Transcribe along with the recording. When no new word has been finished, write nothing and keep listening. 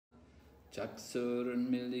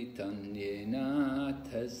Chaksurunmilitan yena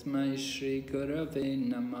tasmai Shri Gurave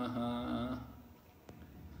Namaha.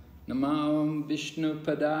 Namo Vishnu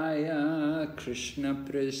Padaya Krishna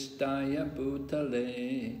Pristaya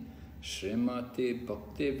Bhutale Srimati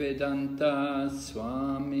Bhakti-vedanta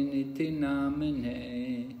Swami Niti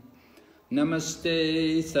Namine.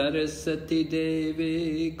 Namaste Saraswati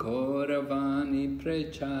Devi Gauravani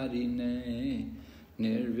Pracharine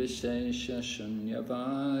Nirvishesha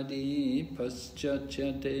Shunyavadi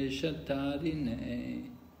Paschatya Deshatarine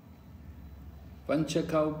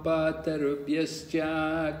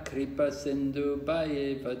Vanchakalpatarubhyascha Kripa Sindhu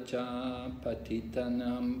Bhayevacha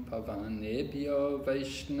Patitanam Pavanebhyo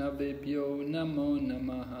Vaishnavibhyo Namo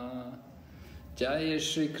Namaha. Jaya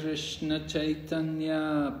Shri Krishna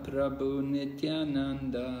Chaitanya Prabhu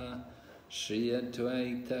Nityananda Shri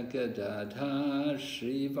Advaita Gadadhar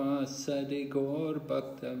Shri Vasadi Gaur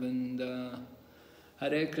Bhaktavinda.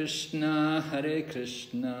 Hare Krishna,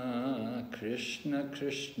 Krishna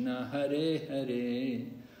Krishna, Hare Hare,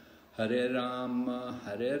 Hare Rama,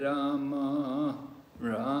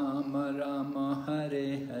 Rama Rama,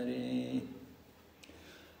 Hare Hare.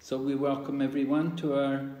 So we welcome everyone to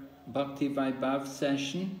our Bhakti-vaibhava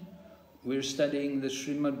session. We're studying the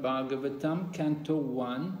Srimad Bhagavatam, Canto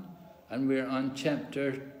 1, and we're on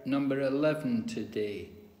chapter number 11 today.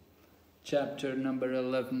 Chapter number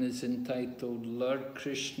 11 is entitled Lord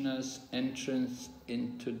Krishna's Entrance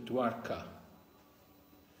into Dwarka.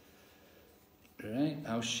 Right,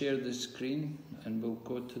 I'll share the screen and we'll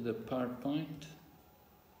go to the PowerPoint.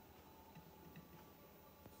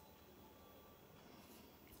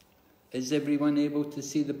 Is everyone able to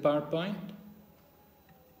see the PowerPoint?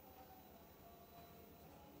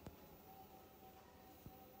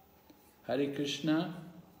 Hare Krishna?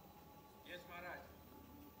 Yes, Maharaj.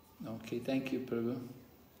 Okay, thank you, Prabhu.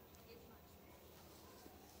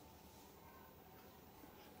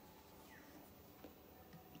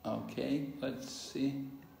 Okay, let's see.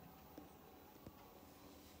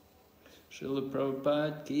 Srila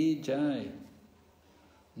Prabhupada ki jai.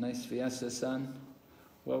 Nice Vyasa-san.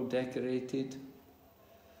 Well decorated.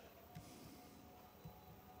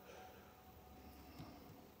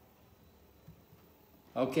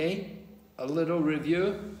 Okay, a little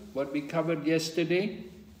review, what we covered yesterday.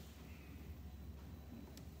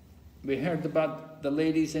 We heard about the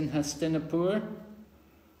ladies in Hastinapur,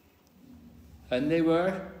 and they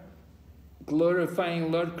were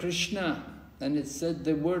glorifying Lord Krishna. And it said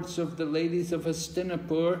the words of the ladies of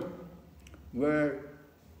Hastinapur were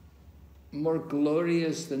more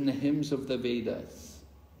glorious than the hymns of the Vedas.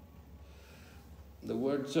 The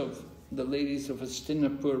words of the ladies of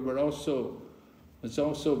Hastinapur was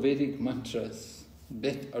also Vedic mantras,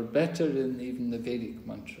 or better than even the Vedic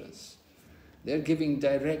mantras. They're giving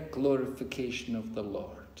direct glorification of the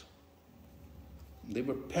Lord. They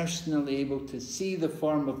were personally able to see the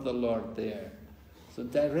form of the Lord there. So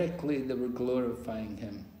directly they were glorifying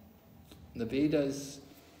Him. The Vedas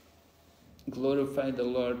glorify the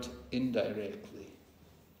Lord indirectly.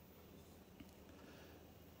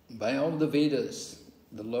 By all the Vedas,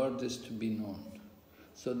 the Lord is to be known.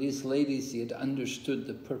 So these ladies had understood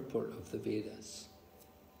the purport of the Vedas.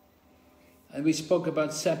 And we spoke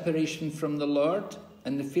about separation from the Lord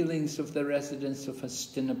and the feelings of the residents of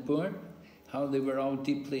Hastinapur, how they were all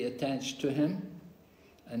deeply attached to Him,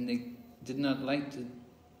 and they did not like to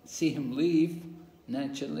see Him leave,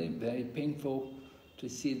 naturally, very painful to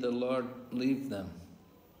see the Lord leave them.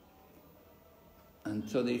 And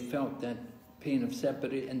so they felt that pain of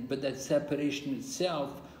separation, but that separation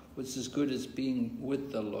itself was as good as being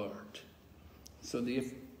with the Lord. So the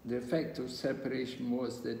effect of separation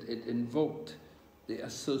was that it invoked the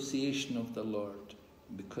association of the Lord,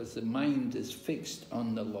 because the mind is fixed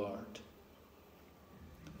on the Lord.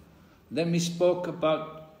 Then we spoke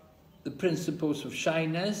about the principles of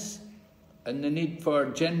shyness and the need for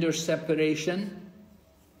gender separation.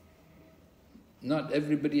 Not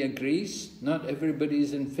everybody agrees, not everybody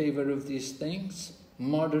is in favor of these things.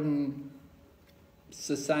 Modern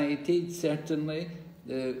society, certainly,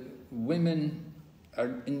 the women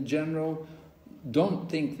are, in general, don't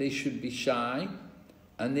think they should be shy,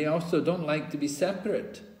 and they also don't like to be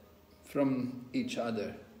separate from each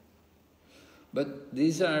other. But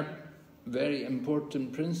these are very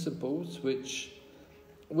important principles which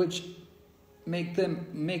make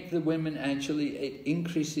the women actually, it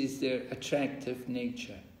increases their attractive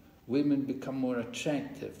nature. Women become more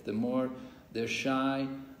attractive the more they're shy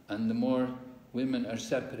and the more women are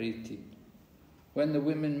separated. When the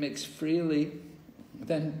women mix freely,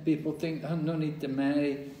 then people think, oh, no need to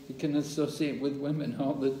marry, you can associate with women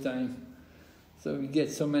all the time. So you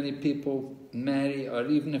get so many people marry, or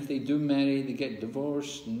even if they do marry, they get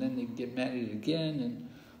divorced and then they get married again, and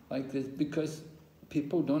like this, because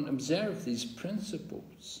people don't observe these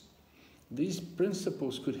principles. These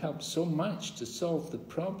principles could help so much to solve the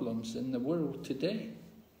problems in the world today.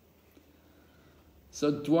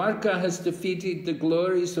 So Dwarka has defeated the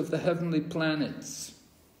glories of the heavenly planets.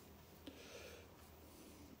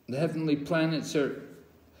 The heavenly planets are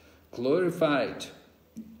glorified.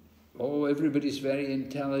 Oh, everybody's very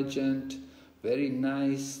intelligent, very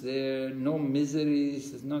nice there, no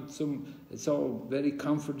miseries, it's all very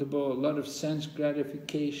comfortable, a lot of sense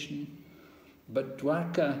gratification. But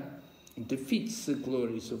Dwarka defeats the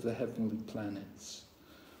glories of the heavenly planets.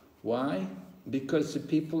 Why? Because the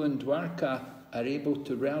people in Dwarka are able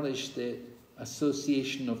to relish the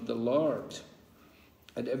association of the Lord.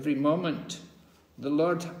 At every moment, the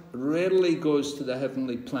Lord rarely goes to the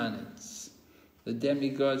heavenly planets. The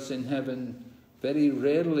demigods in heaven, very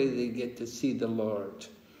rarely they get to see the Lord.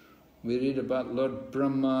 We read about Lord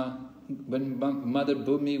Brahma. When Mother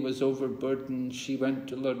Bhumi was overburdened, she went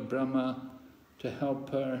to Lord Brahma to help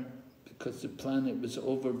her because the planet was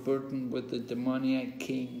overburdened with the demoniac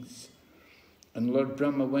kings. And Lord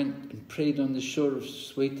Brahma went and prayed on the shore of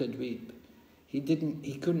Svetadweep. He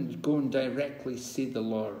couldn't go and directly see the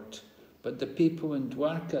Lord. But the people in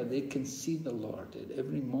Dwarka, they can see the Lord at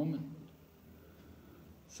every moment.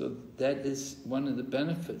 So that is one of the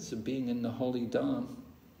benefits of being in the Holy Dham.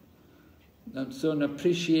 So an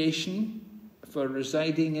appreciation for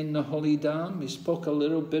residing in the Holy Dham, we spoke a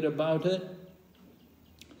little bit about it,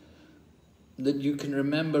 that you can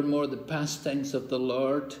remember more the pastimes of the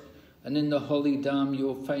Lord, and in the Holy Dham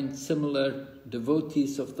you'll find similar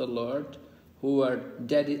devotees of the Lord who are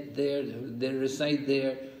there, they reside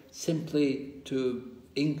there simply to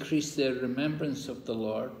increase their remembrance of the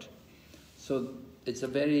Lord. So it's a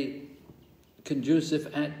very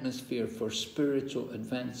conducive atmosphere for spiritual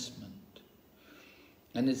advancement.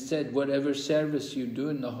 And it's said, whatever service you do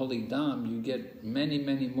in the Holy Dham, you get many,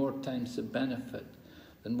 many more times the benefit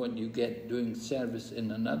than what you get doing service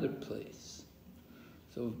in another place.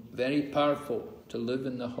 So very powerful to live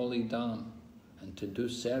in the Holy Dham and to do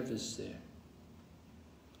service there.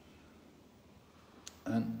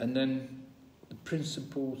 And then the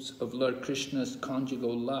principles of Lord Krishna's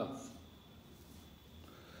conjugal love.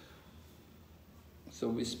 So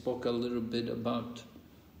we spoke a little bit about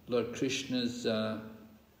Lord Krishna's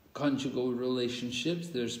conjugal relationships.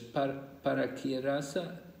 There's Parakya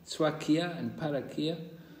Rasa, Swakiya and Parakya.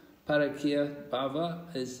 Parakya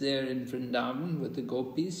Bhava is there in Vrindavan with the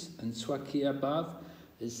gopis, and Swakiya Bhava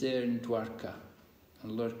is there in Dwarka.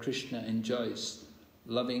 And Lord Krishna enjoys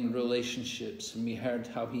loving relationships, and we heard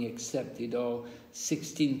how he accepted all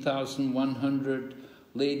 16,100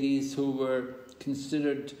 ladies who were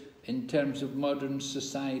considered, in terms of modern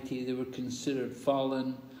society, they were considered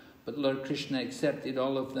fallen, but Lord Krishna accepted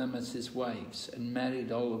all of them as his wives and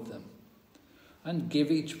married all of them, and gave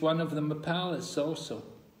each one of them a palace also.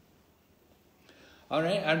 All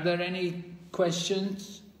right, are there any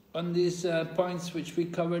questions on these points which we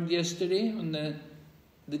covered yesterday on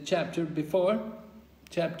the chapter before?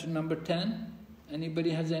 Chapter number 10. Anybody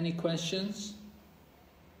has any questions?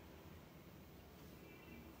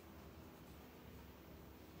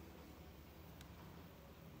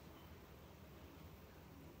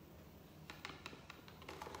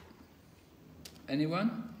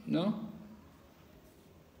 Anyone? No?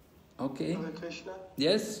 Okay. Hare Krishna.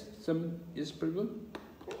 Yes? Yes, Prabhu?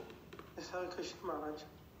 Yes, Hare Krishna Maharaj.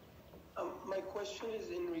 My question is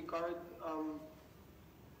in regard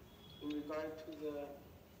to the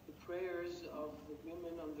prayers of the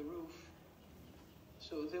women on the roof.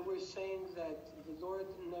 So they were saying that the Lord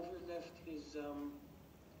never left his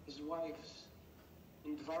wives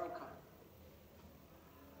in Dvarka.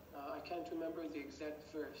 I can't remember the exact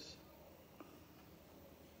verse.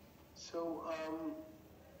 So,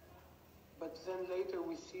 but then later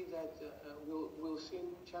we see that, we'll see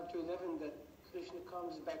in chapter 11 that Krishna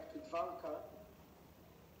comes back to Dvarka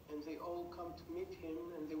and they all come to meet him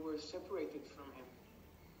and they were separated from him.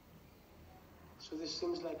 So this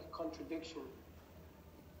seems like a contradiction.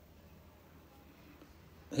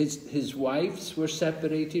 His wives were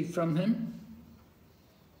separated from him?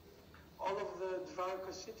 All of the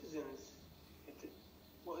Dvarka citizens.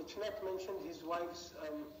 It's not mentioned his wives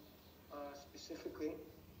specifically,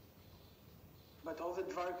 but all the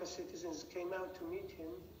Dvarka citizens came out to meet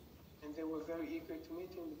him, and they were very eager to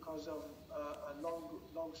meet him because of a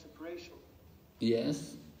long separation.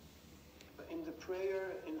 Yes. But in the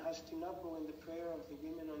prayer in Hastinapur, in the prayer of the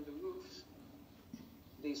women on the roofs,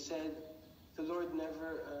 they said the Lord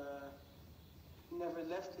never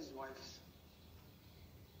left his wives.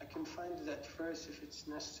 I can find that verse if it's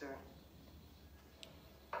necessary.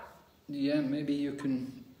 Yeah, maybe you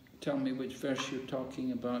can tell me which verse you're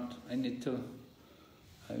talking about. I need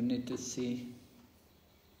to see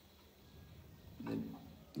the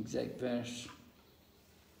exact verse.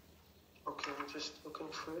 Okay, I'm just looking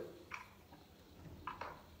for it.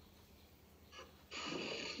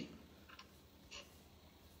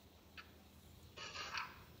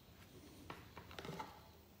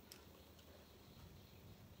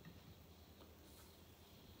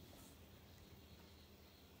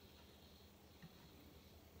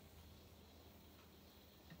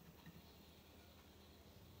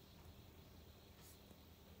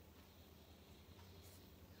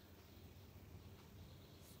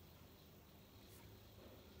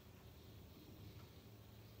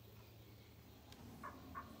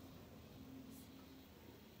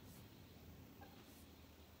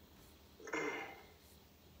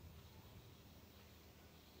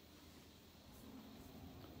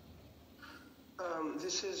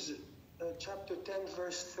 This is chapter 10,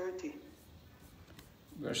 verse 30.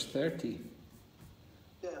 Verse 30?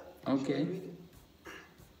 Yeah. Okay. Shall I read it?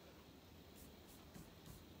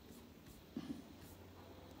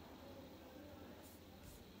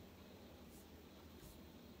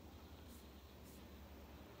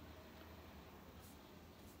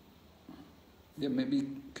 Yeah, maybe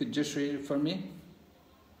you could just read it for me?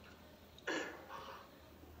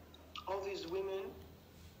 All these women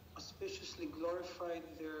auspiciously glorified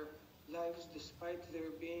their lives despite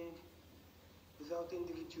their being without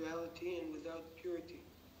individuality and without purity.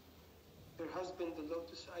 Their husband, the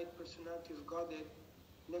lotus-eyed personality of Godhead,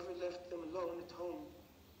 never left them alone at home.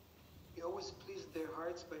 He always pleased their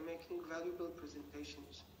hearts by making valuable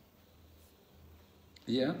presentations.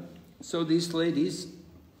 Yeah, so these ladies,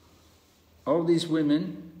 all these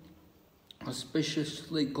women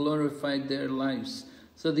auspiciously glorified their lives.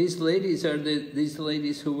 So these ladies are these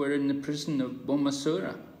ladies who were in the prison of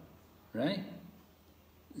Bhaumasura, right?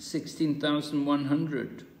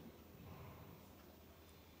 16,100.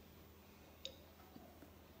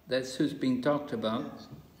 That's who's being talked about,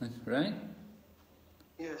 yes. Right?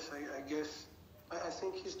 Yes, I guess. I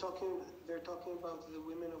think they're talking about the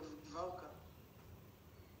women of Dvalka.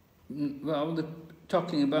 Well, they're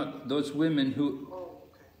talking about those women who,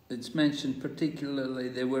 it's mentioned particularly,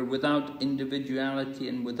 they were without individuality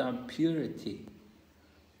and without purity.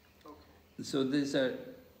 Okay. So these are,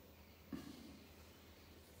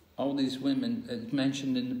 all these women, as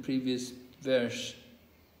mentioned in the previous verse,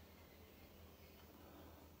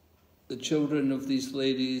 the children of these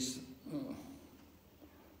ladies,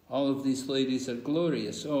 all of these ladies are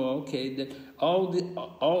glorious. Oh, okay.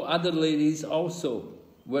 All other ladies also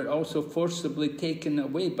were also forcibly taken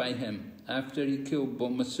away by him after he killed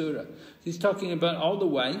Bhaumasura. He's talking about all the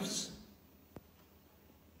wives,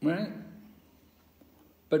 right?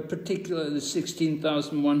 But particularly the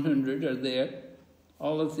 16,100 are there.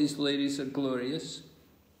 All of these ladies are glorious.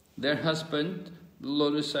 Their husband, the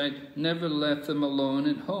lotus-eyed, never left them alone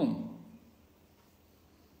at home.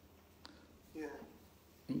 Yeah.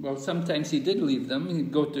 Well, sometimes he did leave them.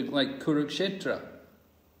 He'd go to, like, Kurukshetra.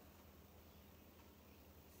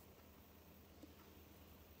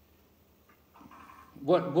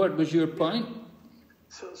 What was your point?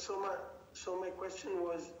 So my question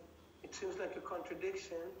was, it seems like a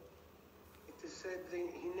contradiction. It is said that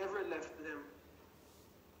he never left them,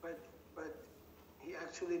 but he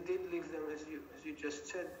actually did leave them, as you just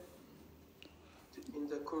said, in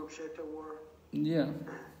the Kurukshetra war. Yeah.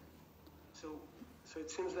 So it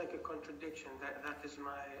seems like a contradiction. That is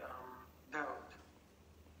my doubt.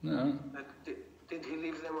 No. Like, did he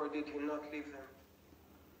leave them or did he not leave them?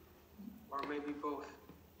 Or maybe both.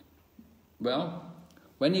 Well,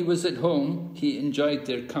 when he was at home, he enjoyed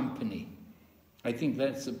their company. I think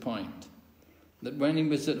that's the point. That when he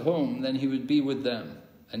was at home, then he would be with them,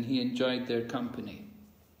 and he enjoyed their company.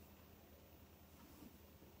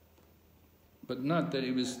 But not that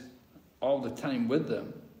he was all the time with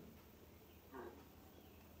them.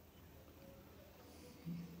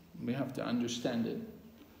 We have to understand it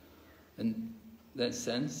in that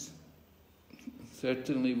sense.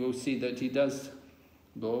 Certainly we'll see that he does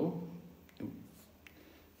go.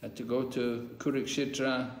 Had to go to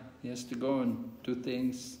Kurukshetra, he has to go and do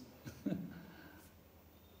things.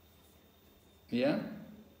 Yeah?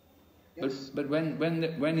 Yes. But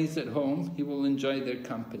when he's at home, he will enjoy their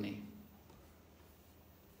company.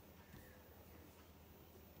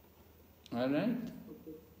 All right?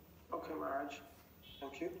 Okay, Maharaj.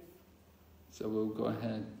 Thank you. So we'll go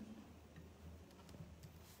ahead.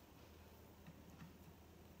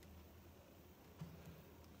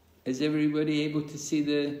 Is everybody able to see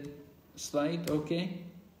the slide? Okay?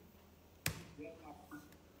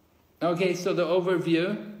 Okay, so the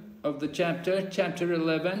overview of the chapter, chapter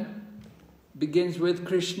 11, begins with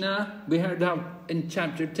Krishna. We heard how in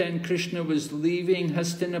chapter 10 Krishna was leaving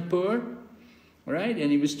Hastinapur, right? And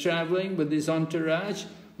he was traveling with his entourage.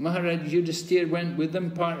 Maharaj Yudhisthira went with him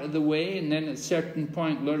part of the way, and then at a certain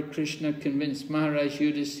point Lord Krishna convinced Maharaj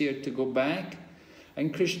Yudhisthira to go back.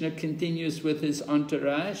 And Krishna continues with his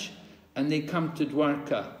entourage, and they come to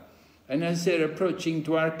Dwarka. And as they're approaching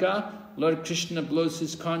Dwarka, Lord Krishna blows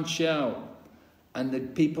his conch shell. And the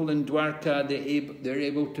people in Dwarka, they're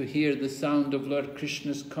able to hear the sound of Lord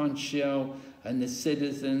Krishna's conch shell, and the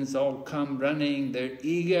citizens all come running, they're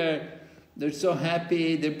eager, they're so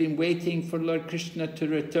happy, they've been waiting for Lord Krishna to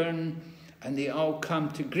return, and they all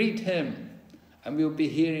come to greet him. And we'll be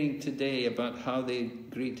hearing today about how they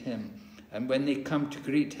greet him. And when they come to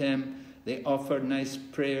greet him, they offer nice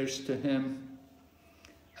prayers to him.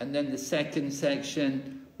 And then the second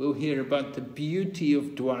section, we'll hear about the beauty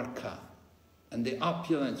of Dwarka and the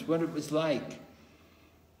opulence, what it was like.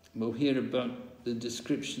 We'll hear about the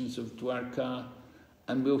descriptions of Dwarka,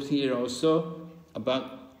 and we'll hear also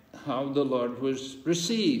about how the Lord was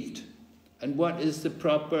received and what is the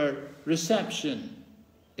proper reception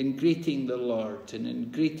in greeting the Lord and in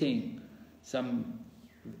greeting some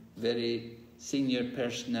very senior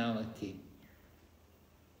personality.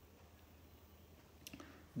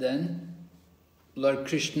 Then Lord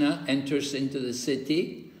Krishna enters into the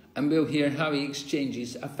city, and we'll hear how he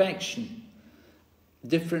exchanges affection.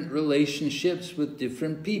 Different relationships with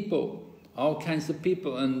different people, all kinds of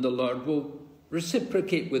people, and the Lord will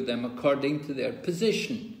reciprocate with them according to their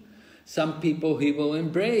position. Some people he will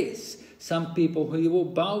embrace, some people he will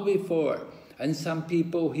bow before, and some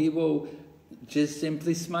people he will just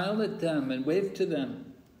simply smile at them and wave to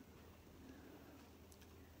them.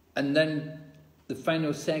 And then the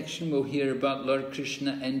final section we'll hear about Lord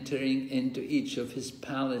Krishna entering into each of his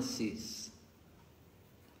palaces.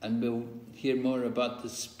 And we'll hear more about the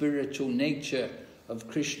spiritual nature of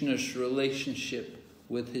Krishna's relationship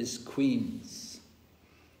with his queens.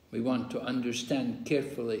 We want to understand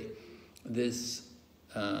carefully this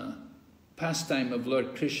pastime of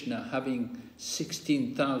Lord Krishna having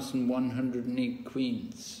 16,108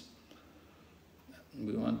 queens.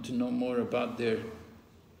 We want to know more about their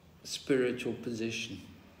spiritual position.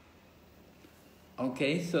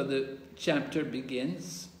 Okay, so the chapter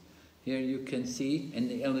begins. Here you can see in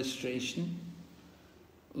the illustration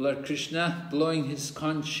Lord Krishna blowing his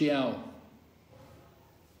conch shell.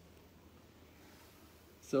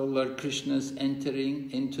 So Lord Krishna is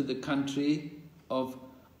entering into the country of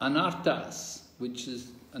Anarthas, which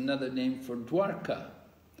is another name for Dwarka.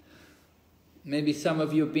 Maybe some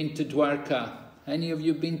of you have been to Dwarka. Any of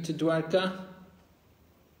you been to Dwarka?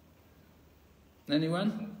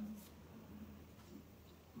 Anyone?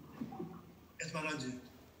 Yes, Maharaj.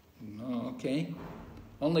 No, okay.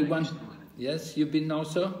 Only one. Yes, you've been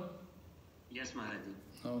also? Yes, Maharaj.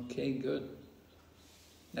 Okay, good.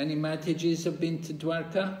 Any Matajis have been to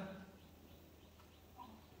Dwarka?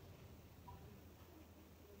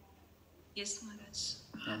 Yes, Maharaj.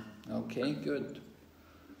 Okay, good.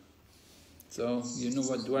 So you know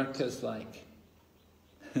what Dwarka is like.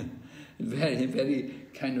 Very, very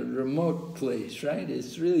kind of remote place, right?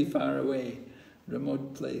 It's really far away,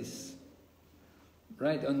 remote place.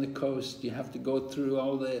 Right on the coast, you have to go through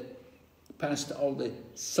past all the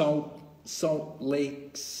salt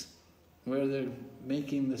lakes where they're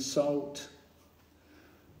making the salt.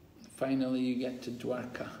 Finally you get to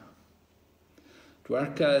Dwarka.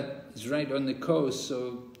 Dwarka is right on the coast,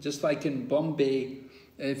 so just like in Bombay,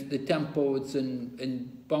 if the temple is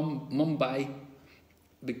in Mumbai,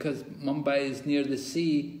 because Mumbai is near the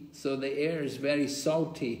sea, so the air is very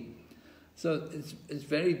salty. So it's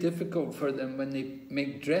very difficult for them when they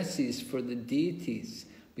make dresses for the deities,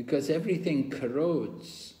 because everything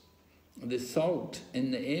corrodes. The salt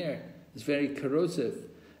in the air is very corrosive.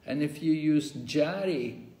 And if you use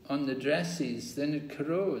jari on the dresses, then it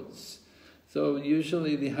corrodes. So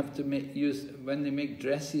usually they have to when they make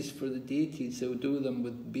dresses for the deities, they'll do them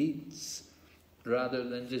with beads, rather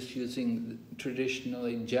than just using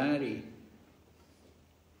traditionally jari.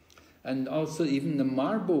 And also even the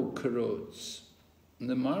marble corrodes. And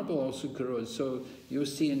the marble also corrodes. So you'll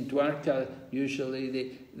see in Dwarka,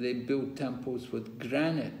 usually they build temples with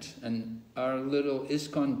granite. And our little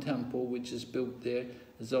ISKCON temple, which is built there,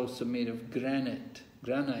 is also made of granite.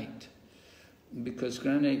 Because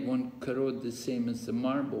granite won't corrode the same as the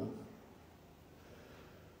marble.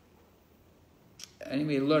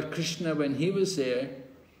 Anyway, Lord Krishna, when he was there,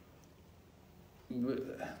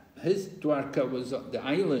 his Dwarka was the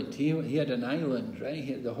island. He had an island, right?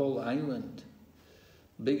 He had the whole island.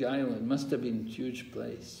 Big island. Must have been a huge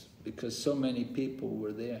place. because so many people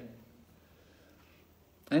were there.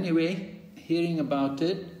 Anyway, hearing about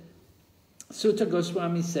it, Sutta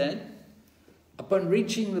Goswami said, upon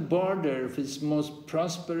reaching the border of his most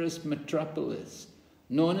prosperous metropolis,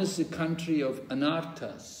 known as the country of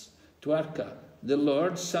Anarthas, Dwarka, the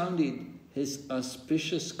Lord sounded his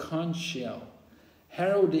auspicious conch shell,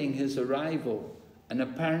 heralding his arrival and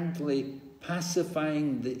apparently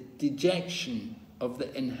pacifying the dejection of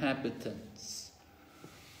the inhabitants.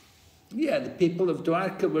 Yeah, the people of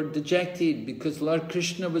Dwarka were dejected because Lord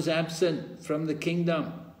Krishna was absent from the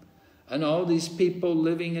kingdom. And all these people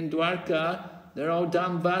living in Dwarka, they're all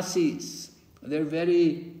Dhamvasis. They're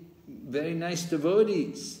very, very nice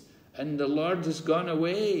devotees. And the Lord has gone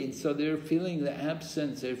away, and so they're feeling the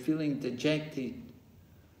absence, they're feeling dejected.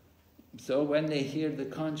 So when they hear the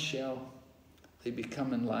conch shell, they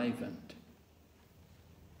become enlivened.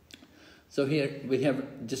 So here we have a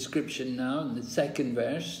description now in the second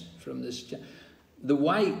verse from this. The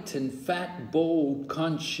white and fat bowled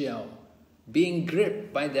conch shell, being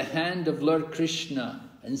gripped by the hand of Lord Krishna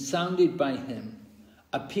and sounded by him,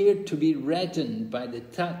 appeared to be reddened by the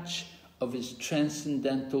touch of his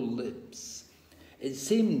transcendental lips. It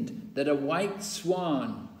seemed that a white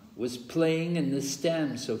swan was playing in the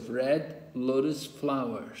stems of red lotus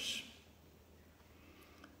flowers.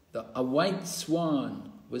 A white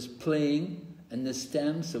swan was playing in the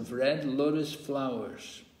stems of red lotus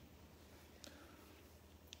flowers.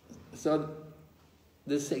 So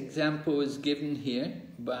this example is given here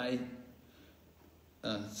by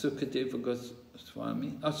Sukadeva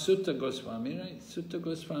Goswami, Sutta Goswami, right? Sutta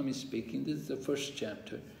Goswami speaking. This is the first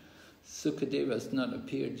chapter. Sukadeva has not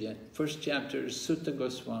appeared yet. First chapter is Sutta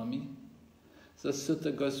Goswami. So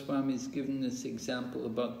Sutta Goswami is given this example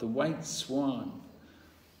about the white swan.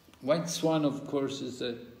 White swan, of course, is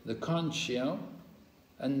the conch shell,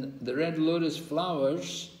 and the red lotus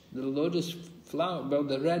flowers, the lotus flower, well,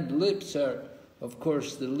 the red lips are, of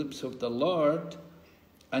course, the lips of the Lord,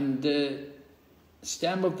 and the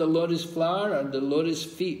stem of the lotus flower are the lotus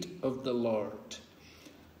feet of the Lord.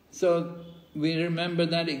 So we remember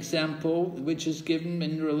that example, which is given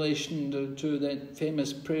in relation to that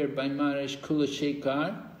famous prayer by Maharaj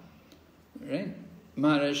Kulashekar, right?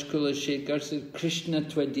 Maharaj Kulashekar said, Krishna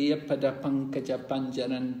Tvadiya Padapankaja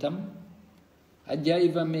Panjarantam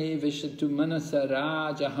Ajaiva me Vishatu Manasa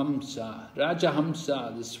Rajahamsa.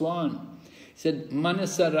 Rajahamsa, the swan. He said,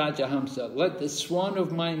 Manasa Rajahamsa, let the swan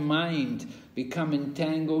of my mind become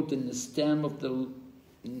entangled in the stem of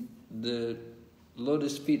the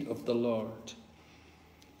lotus feet of the Lord.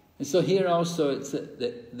 And so here also it's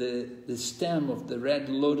the stem of the red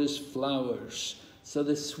lotus flowers. So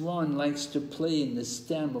the swan likes to play in the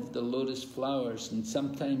stem of the lotus flowers, and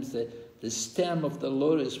sometimes the stem of the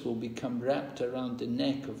lotus will become wrapped around the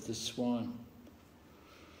neck of the swan.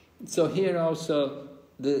 So here also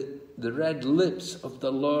the red lips of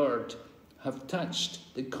the Lord have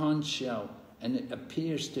touched the conch shell, and it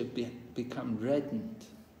appears to become reddened.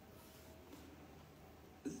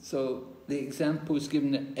 So the example is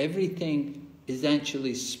given that everything is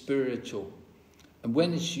actually spiritual. And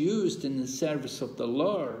when it's used in the service of the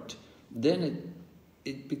Lord, then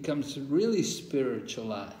it becomes really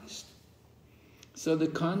spiritualized. So the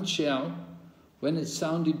conch shell, when it's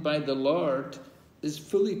sounded by the Lord, is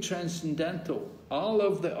fully transcendental. All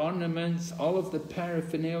of the ornaments, all of the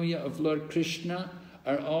paraphernalia of Lord Krishna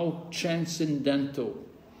are all transcendental.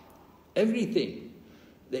 Everything.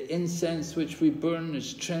 The incense which we burn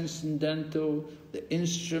is transcendental. The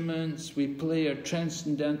instruments we play are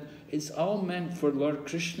transcendental. It's all meant for Lord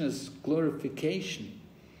Krishna's glorification.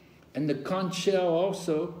 And the conch shell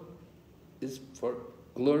also is for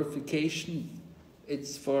glorification.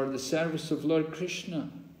 It's for the service of Lord Krishna.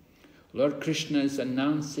 Lord Krishna is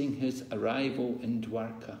announcing his arrival in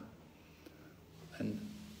Dwarka. And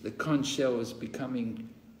the conch shell is becoming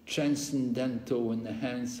transcendental in the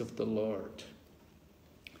hands of the Lord.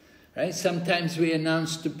 Right? Sometimes we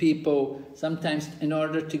announce to people, sometimes in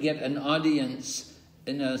order to get an audience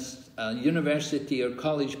in a university or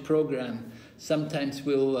college program, sometimes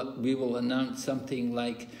we will announce something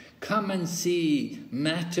like, come and see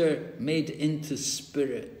matter made into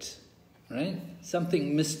spirit, right?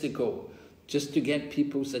 Something mystical, just to get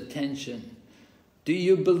people's attention. Do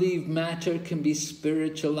you believe matter can be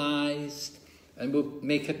spiritualized? And we'll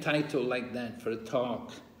make a title like that for a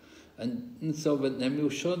talk. And so but then we'll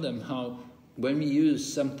show them how when we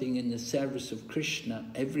use something in the service of Krishna,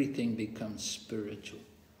 everything becomes spiritual.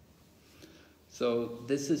 So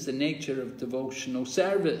this is the nature of devotional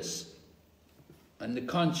service. And the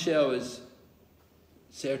conch shell is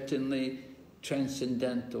certainly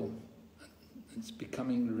transcendental. It's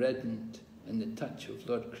becoming reddened. and the touch of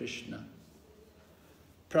Lord Krishna.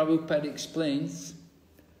 Prabhupada explains,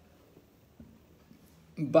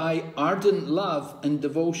 by ardent love and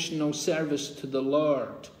devotional service to the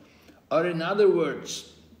Lord, or in other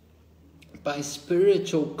words, by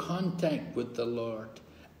spiritual contact with the Lord,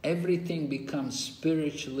 everything becomes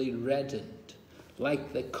spiritually reddened,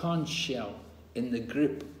 like the conch shell in the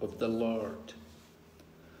grip of the Lord.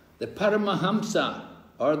 The Paramahamsa,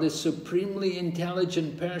 or the supremely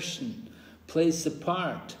intelligent person, plays the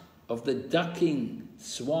part of the ducking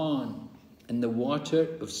swan in the water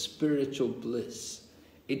of spiritual bliss,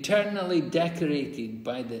 eternally decorated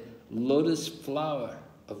by the lotus flower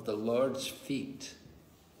of the Lord's feet.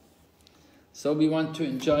 So we want to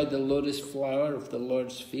enjoy the lotus flower of the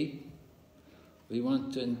Lord's feet. We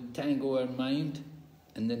want to entangle our mind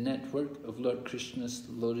in the network of Lord Krishna's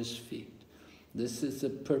lotus feet. This is the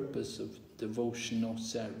purpose of devotional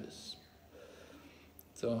service.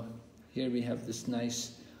 So here we have this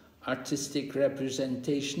nice artistic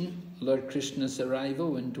representation, Lord Krishna's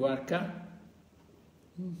arrival in Dwarka.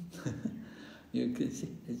 You can see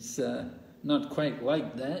it's not quite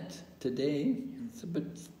like that today. It's a bit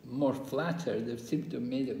more flatter. They seem to have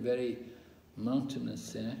made it very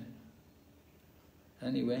mountainous there.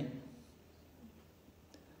 Anyway,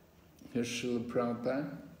 here's Srila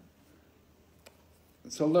Prabhupada.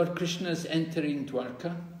 So Lord Krishna is entering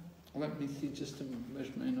Dwarka. Let me see just a minute.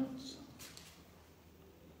 Where's my notes?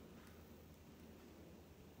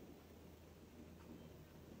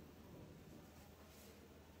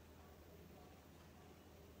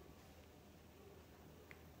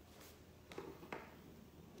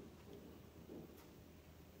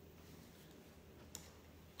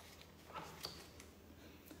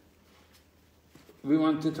 We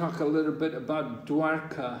want to talk a little bit about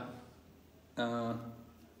Dwarka.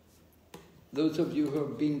 Those of you who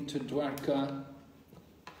have been to Dwarka,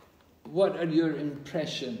 what are your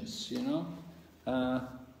impressions, you know?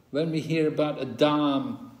 When we hear about a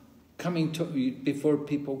dham, before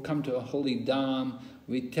people come to a holy dham,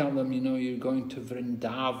 we tell them, you know, you're going to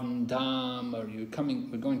Vrindavan dham, or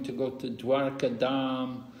we're going to go to Dwarka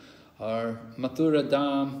dham, or Mathura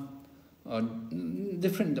dham, or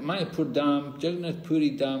different, Mayapur dham, Jagannath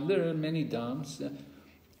Puri dham, there are many dhams.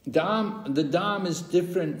 The dham is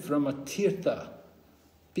different from a tirtha.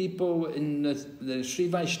 People in the Sri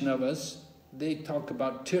Vaishnavas, they talk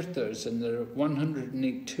about tirthas, and there are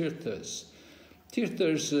 108 tirthas.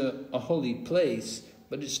 Tirtha is a holy place,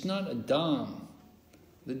 but it's not a dham.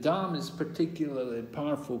 The dham is particularly a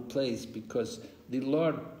powerful place because the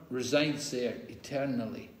Lord resides there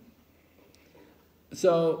eternally.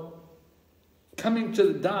 So, coming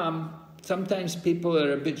to the dham, sometimes people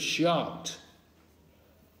are a bit shocked.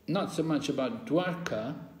 Not so much about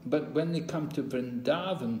Dwarka, but when they come to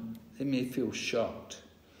Vrindavan, they may feel shocked.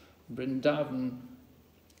 Vrindavan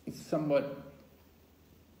is somewhat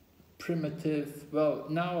primitive. Well,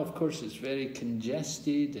 now of course it's very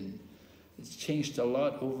congested and it's changed a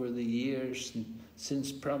lot over the years. And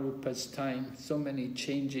since Prabhupada's time, so many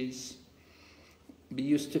changes. We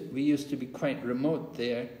used to be quite remote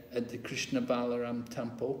there at the Krishna Balaram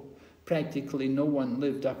temple. Practically no one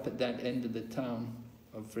lived up at that end of the town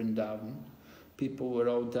of Vrindavan. People were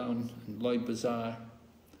all down in Loy Bazaar.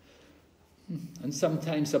 And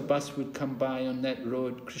sometimes a bus would come by on that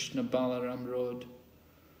road, Krishna Balaram road,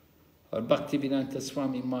 or Bhakti-Vedanta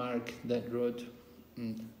Swami Marg, that road.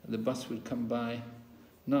 And the bus would come by.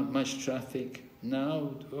 Not much traffic.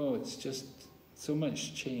 Now, oh, it's just so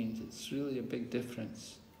much change. It's really a big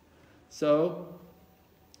difference. So,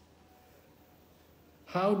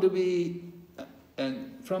 how do we...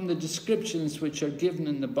 And from the descriptions which are given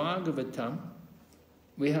in the Bhagavatam,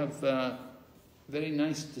 we have very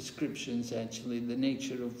nice descriptions, actually, the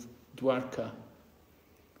nature of Dwarka.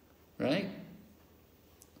 Right?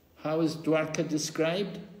 How is Dwarka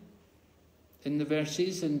described in the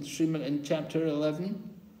verses in chapter 11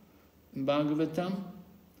 in Bhagavatam?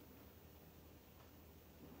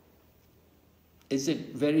 Is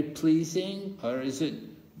it very pleasing, or is it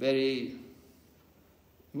very...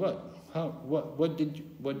 What? What did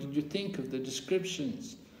you think of the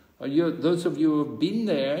descriptions? Or those of you who have been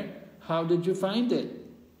there, how did you find it?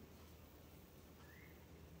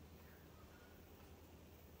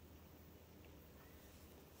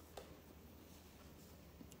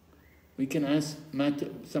 We can ask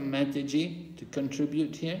some Mataji to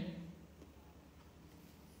contribute here.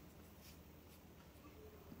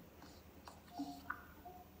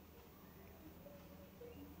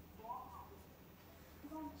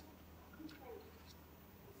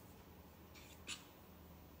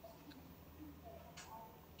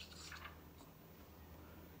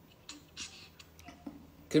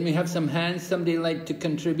 Can we have some hands? Somebody like to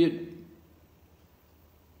contribute?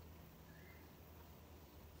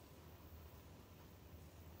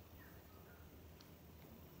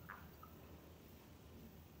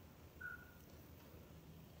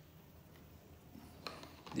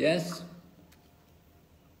 Yes?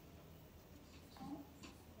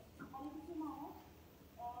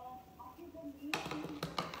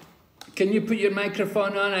 Can you put your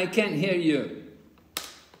microphone on? I can't hear you.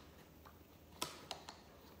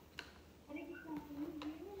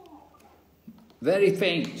 Very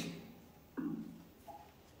faint.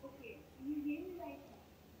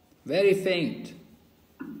 Very faint.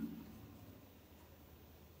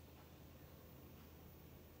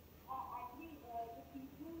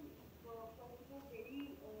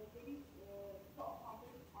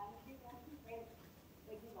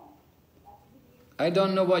 I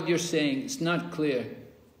don't know what you're saying. It's not clear.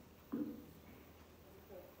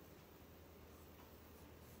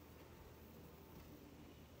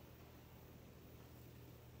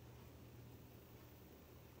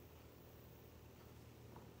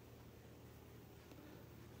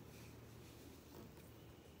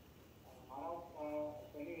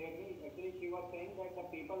 Can you hear me? Actually, she was saying that the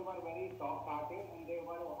people were very soft-hearted and they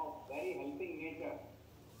were of very helping nature.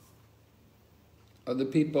 Other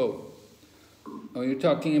people. Oh, you're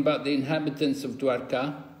talking about the inhabitants of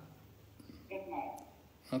Dwarka? Yes, ma'am.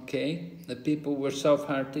 Okay, the people were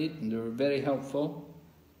soft-hearted and they were very helpful.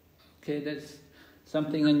 Okay, that's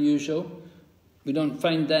something unusual. We don't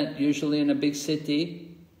find that usually in a big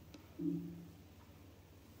city.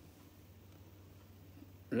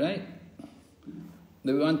 Right?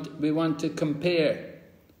 We want to compare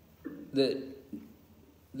the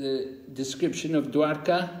description of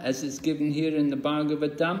Dwarka as is given here in the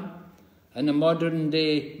Bhagavatam and a modern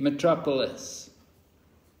day metropolis.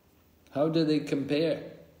 How do they compare?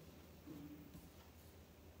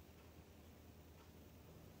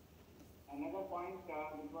 Another point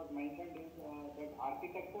which was mentioned is that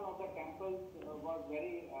architecture of the temples was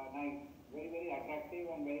very nice, very, very attractive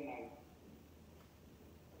and very nice.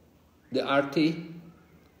 The architecture.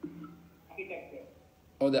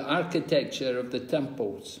 Oh, the architecture of the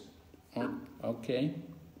temples. Oh, okay.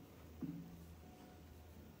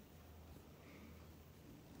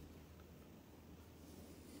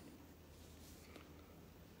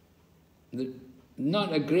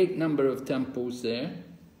 Not a great number of temples there.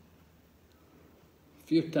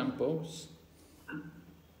 Few temples.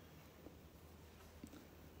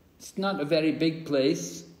 It's not a very big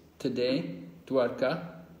place today, Dwarka.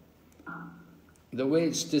 The way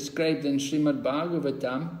it's described in Srimad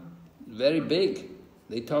Bhagavatam, very big.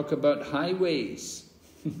 They talk about highways.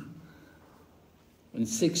 And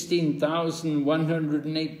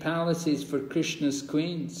 16,108 palaces for Krishna's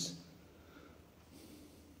queens.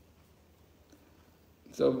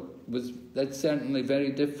 So that's certainly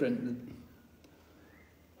very different.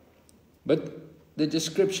 But the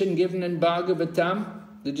description given in Bhagavatam,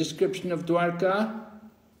 the description of Dwarka,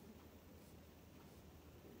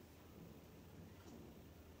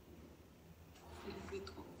 Filled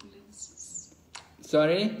with opulences.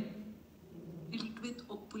 sorry? Filled with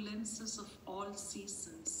opulences of all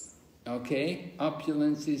seasons. Okay,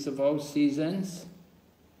 opulences of all seasons.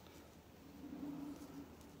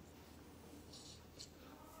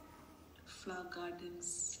 Flower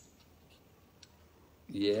gardens.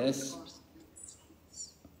 Yes.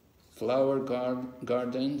 Flower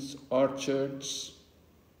gardens, orchards,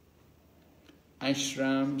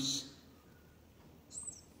 ashrams,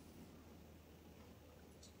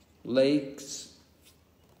 lakes.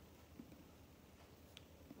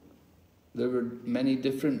 There were many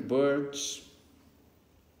different birds.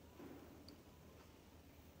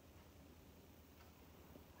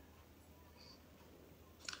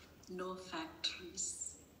 No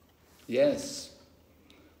factories. Yes,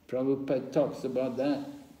 Prabhupada talks about that.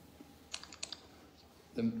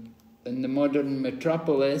 In the modern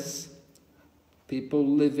metropolis, people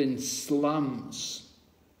live in slums.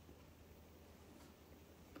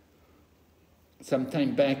 Some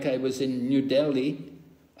time back I was in New Delhi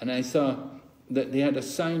and I saw that they had a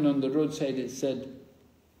sign on the roadside that said,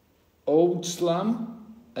 old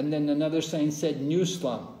slum, and then another sign said, new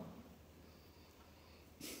slum.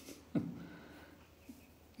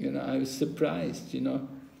 You know, I was surprised, you know.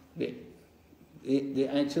 They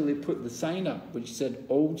actually put the sign up which said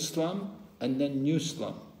old slum and then new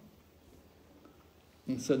slum.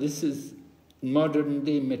 And so this is modern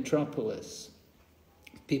day metropolis.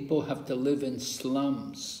 People have to live in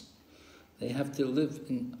slums. They have to live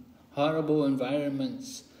in horrible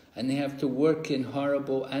environments and they have to work in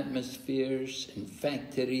horrible atmospheres, in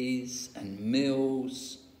factories and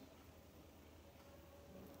mills.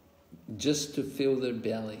 just to fill their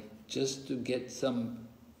belly, just to get some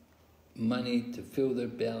money to fill their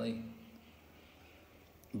belly.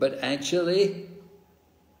 But actually,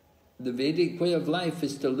 the Vedic way of life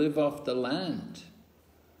is to live off the land.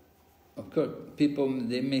 Of course, people,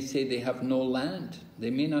 they may say they have no land. They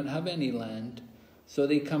may not have any land, so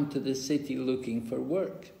they come to the city looking for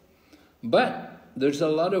work. But there's a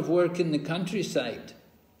lot of work in the countryside.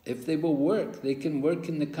 If they will work, they can work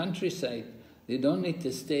in the countryside. They don't need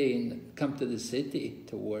to stay and come to the city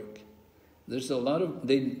to work. There's a lot of,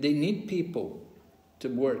 they need people to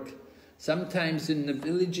work. Sometimes in the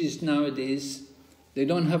villages nowadays, they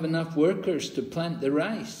don't have enough workers to plant the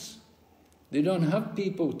rice. They don't have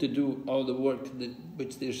people to do all the work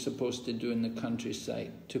which they're supposed to do in the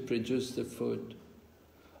countryside to produce the food.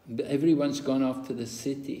 Everyone's gone off to the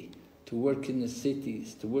city, to work in the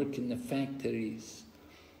cities, to work in the factories,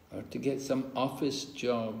 or to get some office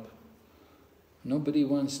job. Nobody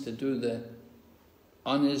wants to do the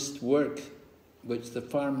honest work which the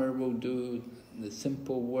farmer will do, the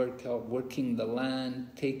simple work of working the land,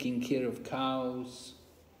 taking care of cows.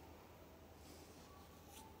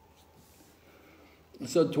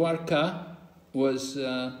 So Dwarka was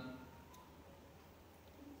the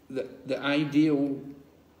ideal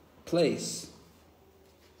place.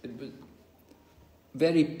 It was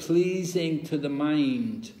very pleasing to the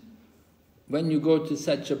mind when you go to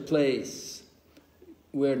such a place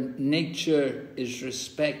where nature is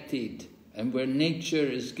respected and where nature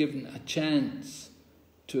is given a chance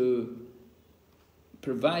to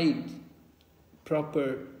provide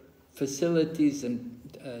proper facilities and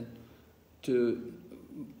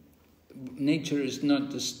nature is not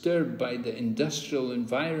disturbed by the industrial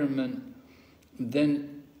environment,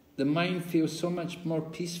 then the mind feels so much more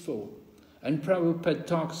peaceful. And Prabhupada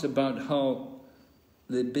talks about how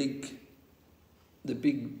the big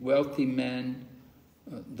wealthy men,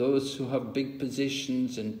 those who have big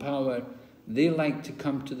positions and power, they like to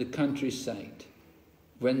come to the countryside.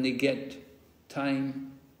 When they get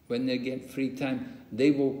time, when they get free time,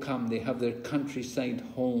 they will come, they have their countryside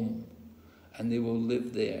home, and they will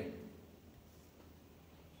live there.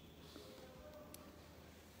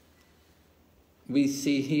 We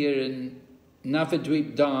see here in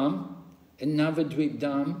Navadvip Dham,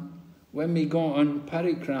 when we go on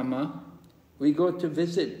parikrama, we go to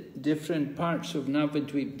visit different parts of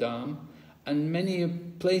Navadvip Dham, and many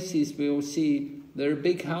places we will see there are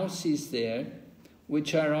big houses there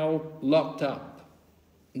which are all locked up,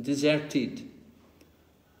 deserted.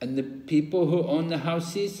 And the people who own the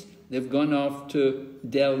houses, they've gone off to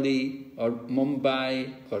Delhi or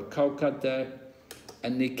Mumbai or Calcutta,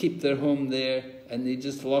 and they keep their home there and they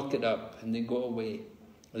just lock it up and they go away.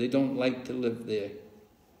 They don't like to live there.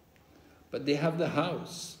 But they have the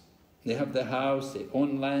house. They have the house, they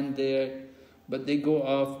own land there, but they go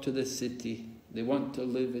off to the city. They want to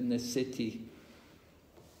live in the city.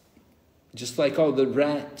 Just like all the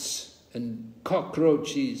rats and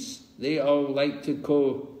cockroaches, they all like to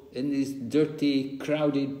go in these dirty,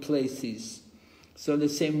 crowded places. So the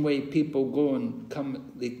same way people go and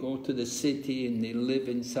come, they go to the city and they live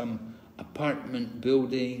in some apartment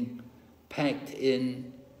building, packed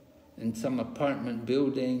in some apartment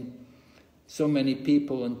building, so many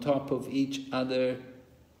people on top of each other,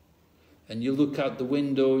 and you look out the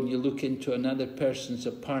window and you look into another person's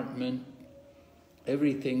apartment,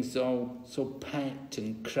 everything's all so packed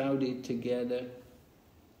and crowded together.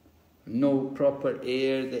 No proper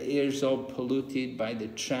air, the air's all polluted by the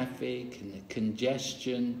traffic and the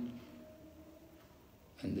congestion,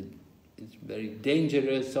 and it's very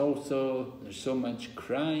dangerous also. There's so much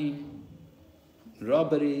crime,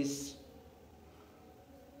 robberies.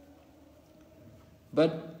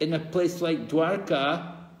 But in a place like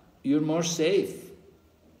Dwarka, you're more safe.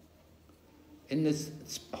 In this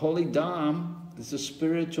holy dham, there's a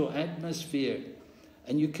spiritual atmosphere,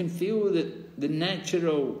 and you can feel the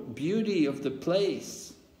natural beauty of the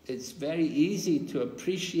place. It's very easy to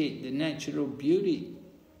appreciate the natural beauty.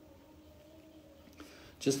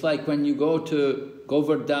 Just like when you go to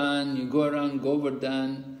Govardhan, you go around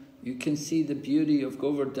Govardhan, you can see the beauty of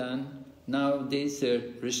Govardhan. Nowadays they're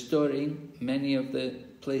restoring many of the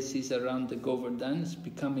places around the Govardhan. It's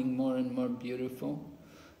becoming more and more beautiful,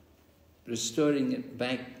 restoring it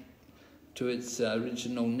back to its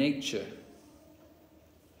original nature.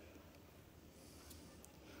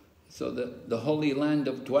 So the holy land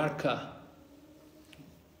of Dwarka,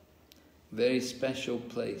 very special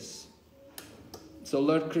place. So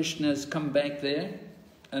Lord Krishna has come back there,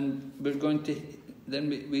 and we're going to, then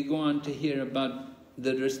we go on to hear about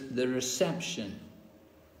the reception,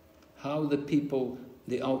 how the people,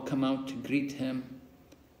 they all come out to greet him,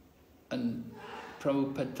 and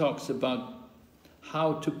Prabhupada talks about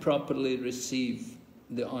how to properly receive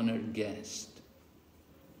the honored guest.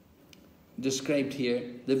 Described here,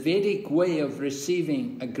 the Vedic way of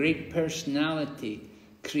receiving a great personality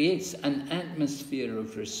creates an atmosphere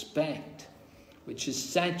of respect, which is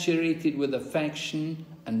saturated with affection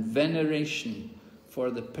and veneration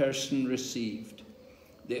for the person received.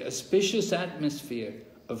 The auspicious atmosphere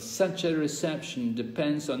of such a reception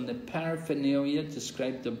depends on the paraphernalia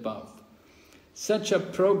described above. Such a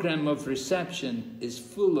program of reception is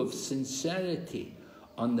full of sincerity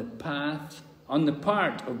on the part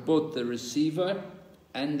of both the receiver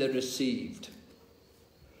and the received.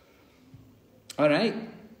 All right,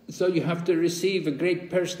 so you have to receive a great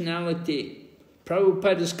personality.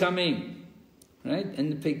 Prabhupada is coming, right? In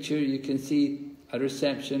the picture you can see a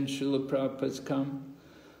reception, Srila Prabhupada's come.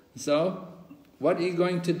 So, what are you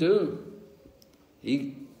going to do?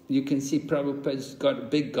 You can see Prabhupada's got a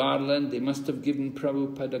big garland. They must have given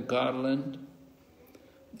Prabhupada a garland.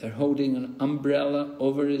 They're holding an umbrella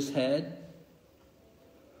over his head.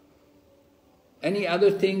 Any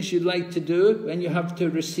other things you'd like to do when you have to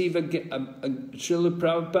receive a Srila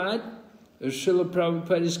Prabhupada? Or Srila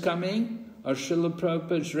Prabhupada is coming? Or Srila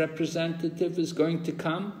Prabhupada's representative is going to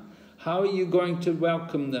come? How are you going to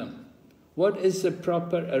welcome them? What is the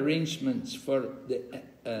proper arrangements for the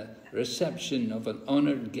reception of an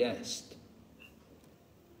honored guest?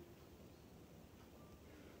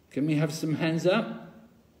 Can we have some hands up?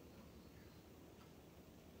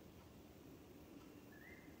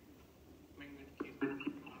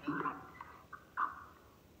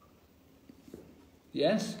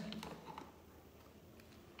 Yes?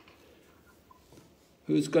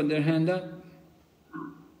 Who's got their hand up?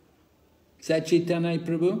 Sachitanai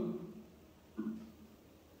Prabhu?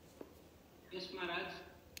 Yes, Maharaj.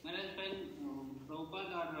 Maharaj, when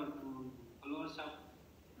Prabhupada or followers of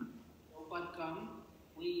Prabhupada come,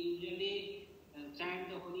 we usually chant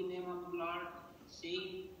the holy name of the Lord,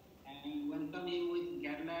 sing, and welcome him with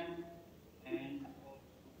garland and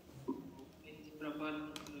with proper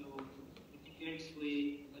etiquettes.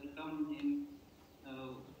 We welcome him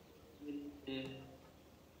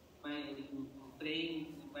by praying,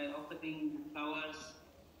 by offering flowers,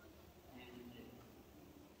 and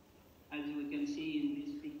as we can see in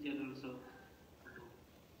this picture also,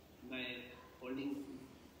 by holding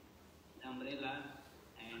the umbrella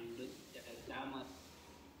and the dhamma.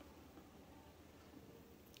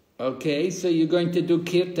 Okay, so you're going to do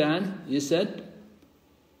kirtan, you said?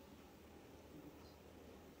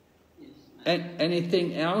 Yes.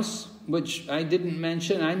 Anything else which I didn't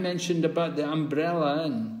mention? I mentioned about the umbrella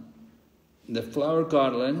and the flower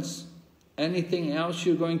garlands. Anything else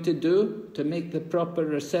you're going to do to make the proper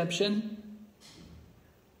reception?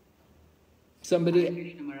 Somebody?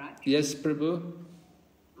 Krishna Maharaj. Yes, Prabhu?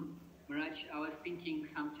 Maharaj, I was thinking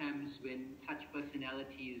sometimes when such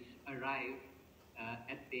personalities arrive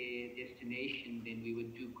at their destination, then we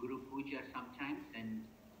would do Guru Puja sometimes and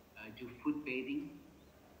do foot bathing.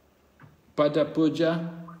 Pada Puja?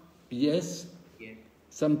 Yes? Yes.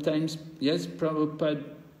 Sometimes, yes, Prabhupada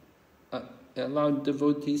allowed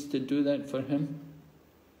devotees to do that for him.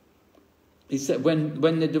 He said,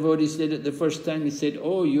 when the devotees did it the first time, he said,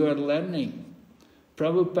 oh, you are learning.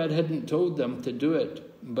 Prabhupada hadn't told them to do it,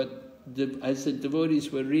 but as the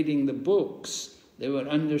devotees were reading the books, they were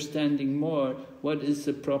understanding more what is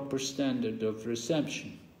the proper standard of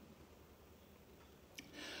reception.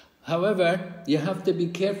 However, you have to be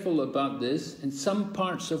careful about this. In some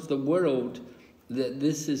parts of the world, that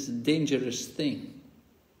this is a dangerous thing.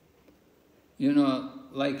 You know,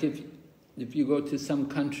 like if you go to some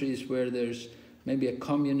countries where there's maybe a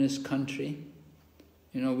communist country,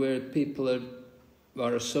 you know, where people are,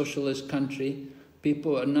 or a socialist country,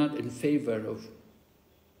 people are not in favor of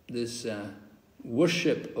this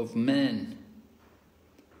worship of men.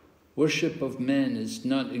 Worship of men is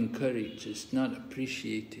not encouraged, it's not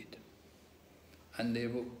appreciated. And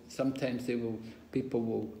people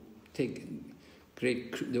will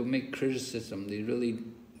they'll make criticism, they really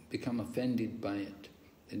become offended by it.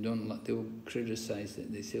 They will criticize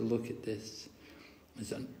it. They say, look at this.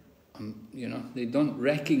 You know, they don't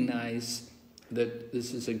recognize that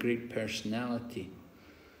this is a great personality.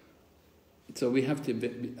 So we have to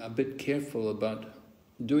be a bit careful about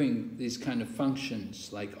doing these kind of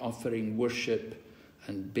functions, like offering worship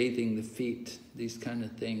and bathing the feet, these kind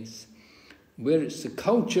of things. Where it's the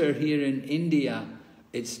culture here in India,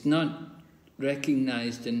 it's not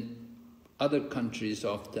recognized in other countries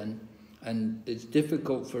often, and it's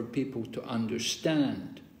difficult for people to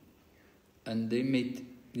understand, and they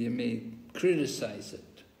may criticize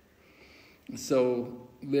it. So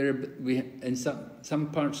in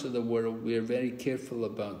some parts of the world, we are very careful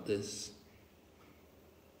about this.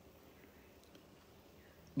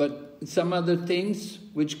 But some other things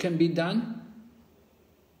which can be done?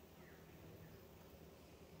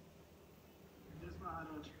 Yes,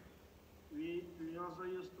 Maharaj. We also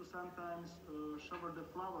used to sometimes shower the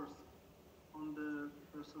flowers on the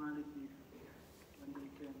personality when they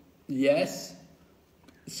came. Yes.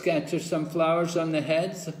 Scatter some flowers on the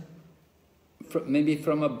heads, maybe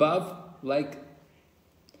from above, like...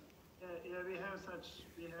 Yeah, we have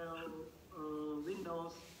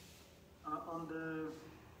windows on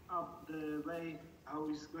up the way how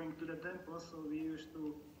it's going to the temple, so we used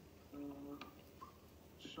to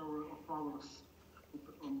shower flowers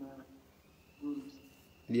on the rooms.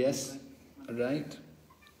 Yes, right.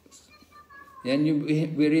 And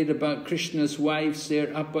we read about Krishna's wives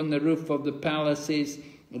there up on the roof of the palaces.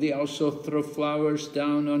 They also throw flowers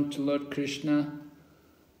down onto Lord Krishna.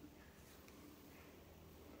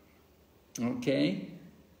 Okay.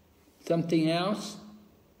 Something else?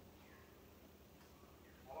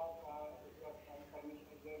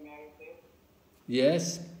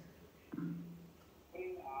 Yes.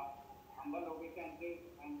 Offering humble obeisances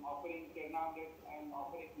and offering Kirnamrit and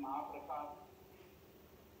offering Mahaprasad.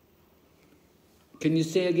 Can you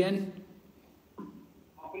say again?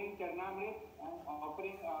 Offering Kirnamrit and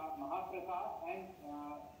offering Mahaprasad and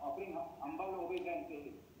offering humble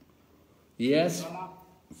obeisances. Yes.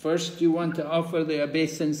 First you want to offer the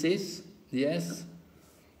obeisances. Yes.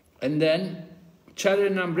 And then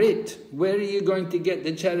Charanamrit. Where are you going to get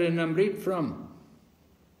the Charanamrit from?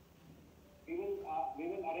 We will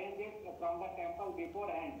arrange it from the temple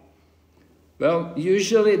beforehand. Well,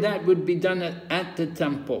 usually that would be done at the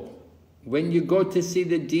temple. When you go to see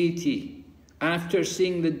the deity, after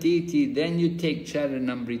seeing the deity, then you take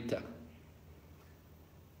Charanamrita.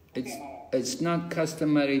 It's not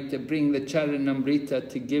customary to bring the Charanamrita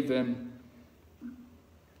to give him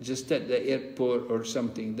just at the airport or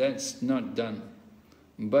something. That's not done.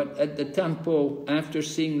 But at the temple, after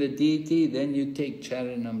seeing the deity, then you take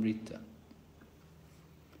Charanamrita.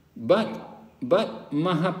 But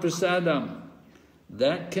Mahaprasadam,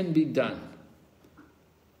 that can be done.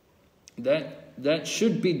 That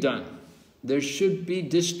should be done. There should be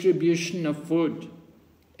distribution of food.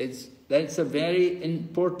 That's a very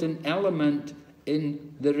important element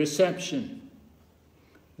in the reception.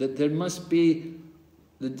 That there must be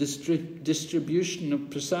the distribution of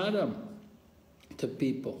prasadam to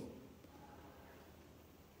people.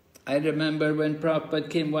 I remember when Prabhupada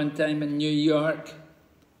came one time in New York,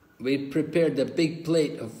 we prepared a big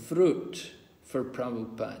plate of fruit for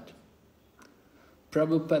Prabhupada.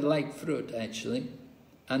 Prabhupada liked fruit, actually.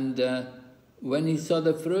 And when he saw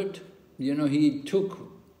the fruit, he took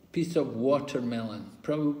a piece of watermelon.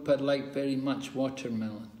 Prabhupada liked very much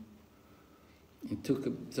watermelon. He took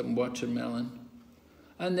some watermelon.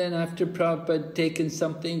 And then after Prabhupada had taken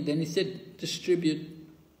something, then he said, distribute.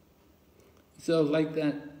 So like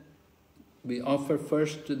that, we offer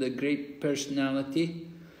first to the great personality,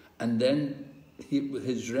 and then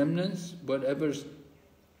his remnants, whatever's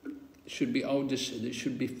should be all there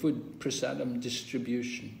should be food, prasadam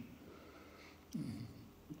distribution.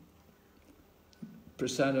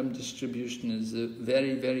 Prasadam distribution is a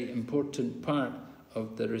very, very important part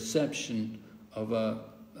of the reception of a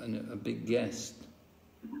big guest.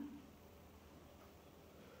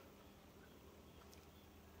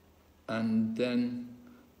 And then,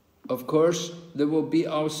 of course, there will be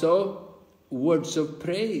also words of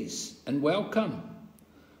praise and welcome.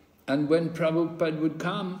 And when Prabhupada would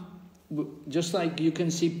come, just like you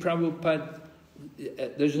can see Prabhupada,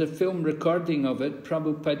 there's a film recording of it,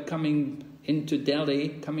 Prabhupada coming into Delhi,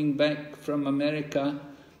 coming back from America,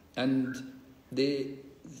 and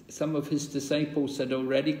some of his disciples had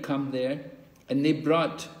already come there, and they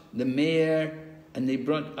brought the mayor, and they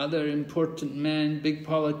brought other important men, big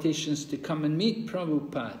politicians to come and meet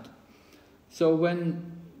Prabhupada. So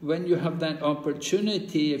when you have that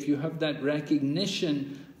opportunity, if you have that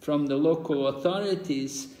recognition from the local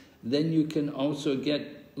authorities, then you can also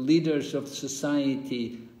get leaders of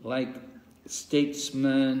society like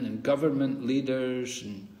statesmen and government leaders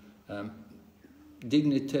and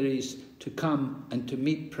dignitaries to come and to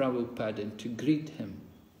meet Prabhupada and to greet him.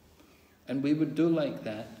 And we would do like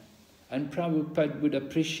that. And Prabhupada would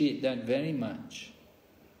appreciate that very much.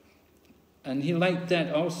 And he liked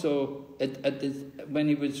that also when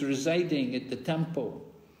he was residing at the temple.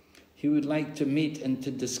 He would like to meet and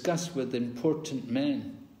to discuss with important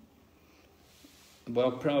men.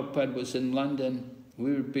 While Prabhupada was in London,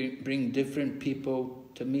 we would bring different people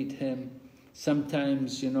to meet him.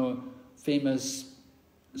 Sometimes, famous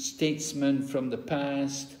statesmen from the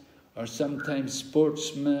past, or sometimes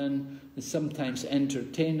sportsmen, sometimes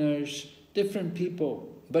entertainers, different people,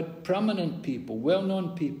 but prominent people,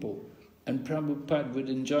 well-known people, and Prabhupada would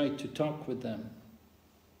enjoy to talk with them.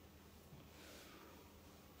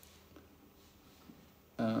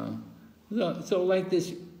 So like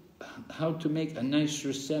this, how to make a nice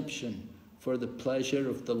reception for the pleasure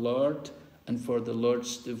of the Lord and for the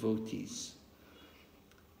Lord's devotees.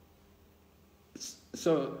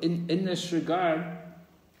 So in this regard,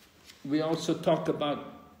 we also talk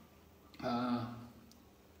about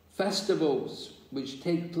festivals which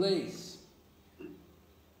take place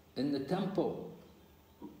in the temple,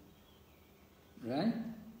 right?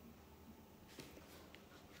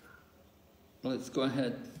 Let's go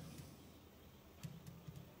ahead.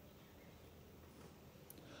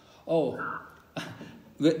 Oh,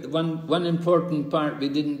 one important part we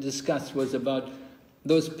didn't discuss was about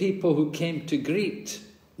those people who came to greet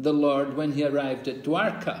the Lord when he arrived at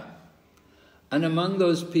Dwarka. And among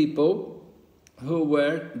those people who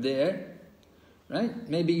were there, right?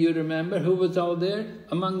 Maybe you remember who was all there?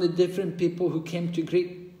 Among the different people who came to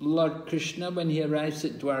greet Lord Krishna when he arrives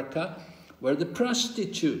at Dwarka were the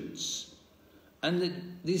prostitutes.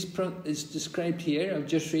 And it's described here, I'll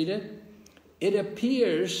just read it. It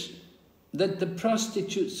appears that the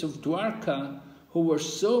prostitutes of Dwarka, who were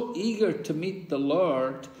so eager to meet the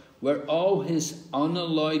Lord, were all his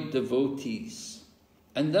unalloyed devotees.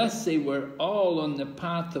 And thus they were all on the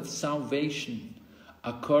path of salvation,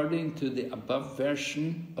 according to the above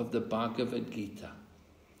version of the Bhagavad Gita.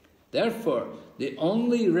 Therefore, the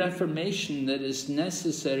only reformation that is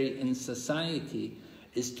necessary in society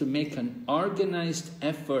is to make an organized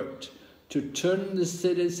effort to turn the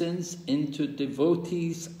citizens into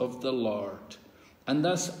devotees of the Lord. And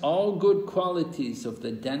thus all good qualities of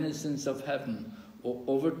the denizens of heaven will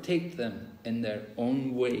overtake them in their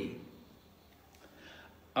own way.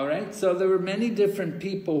 All right, so there were many different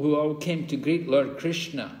people who all came to greet Lord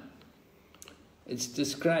Krishna. It's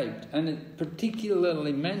described, and it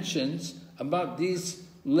particularly mentions about these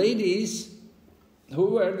ladies who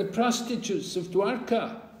were the prostitutes of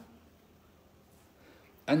Dwarka.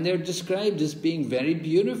 And they're described as being very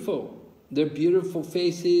beautiful. Their beautiful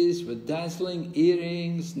faces with dazzling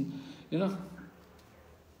earrings, and, you know.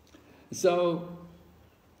 So,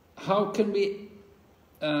 how can we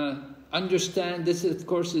understand this? Of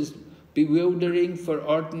course, is bewildering for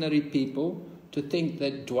ordinary people to think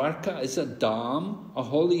that Dwarka is a dham, a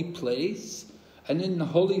holy place, and in the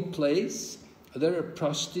holy place there are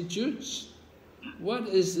prostitutes. What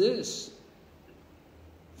is this?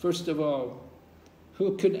 First of all,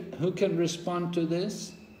 who can respond to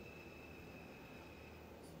this?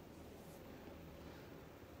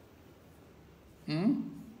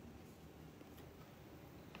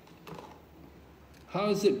 How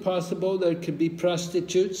is it possible there could be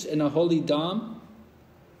prostitutes in a holy dham?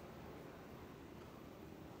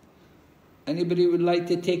 Anybody would like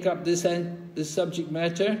to take up this subject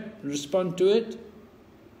matter, respond to it?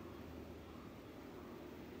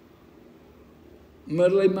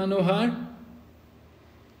 Murli Manohar?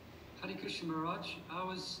 Hare Krishna Maharaj, I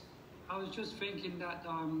was just thinking that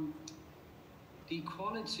the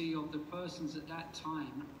quality of the persons at that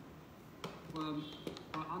time were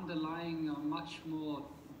underlying much more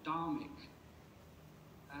dharmic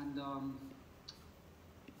and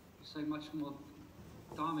say much more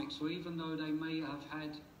dharmic. So even though they may have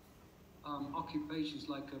had occupations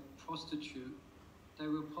like a prostitute, they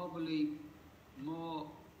were probably more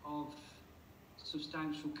of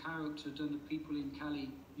substantial character than the people in Kali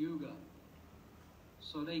Yuga.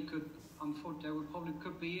 So they could, unfortunately,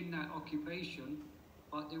 could be in that occupation,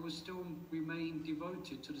 but they would still remain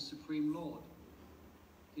devoted to the Supreme Lord.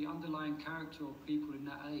 The underlying character of people in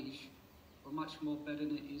that age were much more better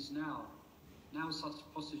than it is now. Now such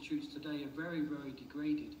prostitutes today are very, very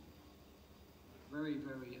degraded, very,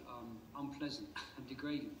 very unpleasant and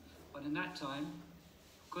degrading. But in that time,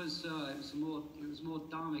 because it was more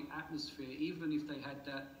dharmic atmosphere, even if they had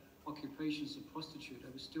that occupation as a prostitute, they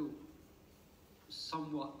were still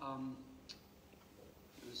somewhat,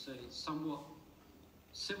 somewhat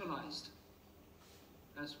civilized.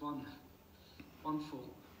 That's one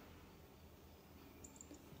thought.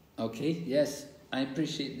 Okay, yes, I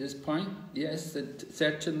appreciate this point. Yes, that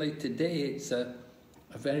certainly today it's a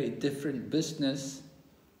very different business.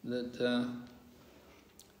 That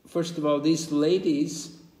first of all, these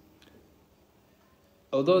ladies,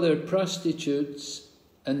 although they're prostitutes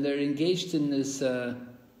and they're engaged in this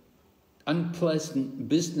unpleasant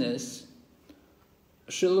business,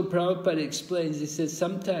 Srila Prabhupada explains, he says,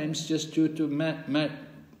 sometimes just due to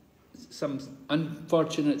some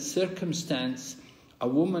unfortunate circumstance, a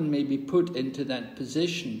woman may be put into that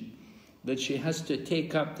position that she has to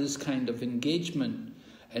take up this kind of engagement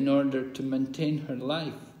in order to maintain her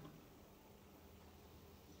life.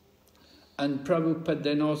 And Prabhupada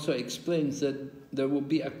then also explains that there will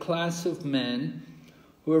be a class of men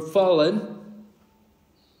who are fallen,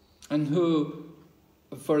 and who,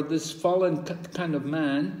 for this fallen kind of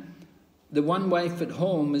man, the one wife at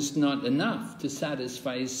home is not enough to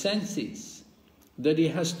satisfy his senses, that he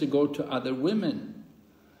has to go to other women.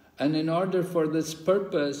 And in order for this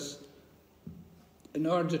purpose, in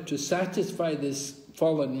order to satisfy this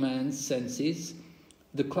fallen man's senses,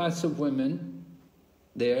 the class of women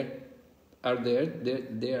they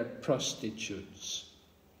are prostitutes.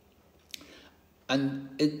 And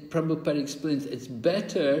Prabhupada explains it's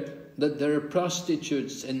better that there are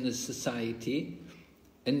prostitutes in the society,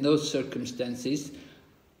 in those circumstances.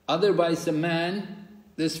 Otherwise the man,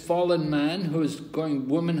 this fallen man who is going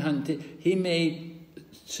woman hunting, he may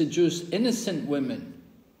seduce innocent women,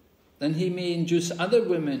 and he may induce other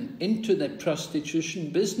women into the prostitution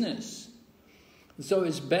business. So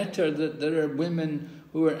it's better that there are women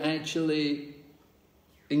who are actually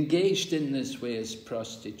engaged in this way as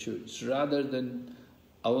prostitutes, rather than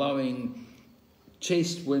allowing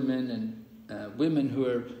chaste women and women who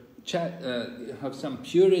are have some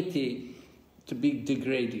purity to be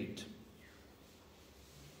degraded.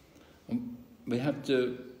 We have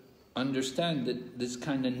to understand that this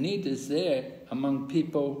kind of need is there among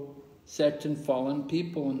people, certain fallen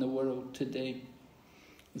people in the world today.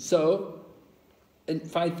 So,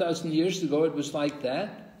 5,000 years ago it was like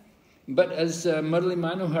that, but as Murli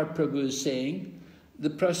Manohar Prabhu is saying,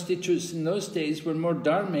 the prostitutes in those days were more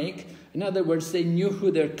dharmic. In other words, they knew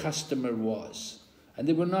who their customer was, and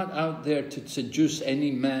they were not out there to seduce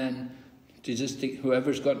any man, to just take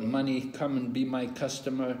whoever's got money, come and be my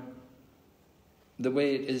customer, the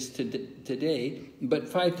way it is today. But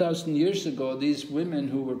 5,000 years ago, these women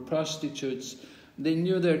who were prostitutes, they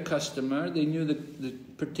knew their customer, they knew the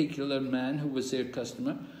particular man who was their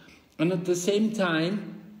customer, and at the same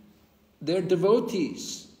time, they're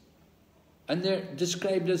devotees, and they're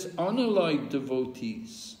described as unalloyed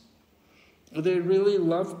devotees. They really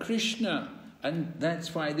love Krishna, and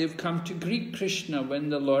that's why they've come to greet Krishna when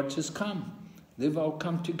the Lord has come. They've all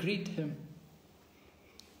come to greet him.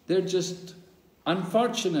 They're just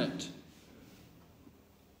unfortunate.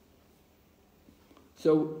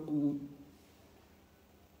 So,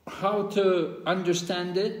 how to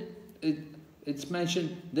understand it? It's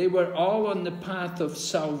mentioned, they were all on the path of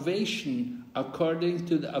salvation according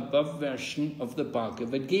to the above version of the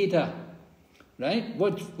Bhagavad Gita. Right?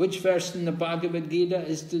 Which verse in the Bhagavad Gita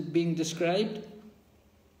is being described?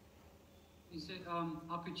 Is it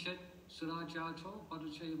Apichet Surajato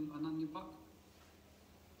Padachayam Ananyapak?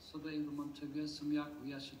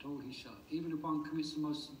 Even if one commits the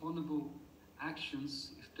most abominable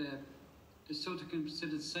actions, if they're still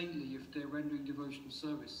considered saintly if they're rendering devotional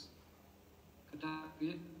service. Could that be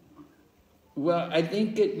it? Well, I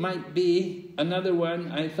think it might be another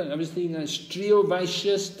one. I was thinking Striyo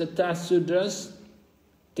Vaishyas Tata Sudras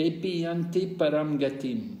Tepi Yanti Param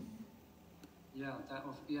Gatim. Yeah,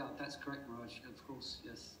 that's correct, Maharaj. Of course,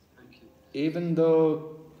 yes. Thank you. Even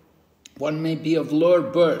though one may be of lower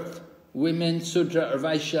birth, women, Sudra or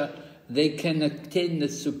Vaishya, they can attain the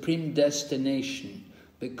supreme destination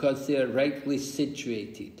because they are rightly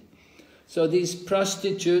situated. So these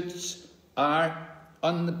prostitutes are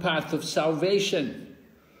on the path of salvation.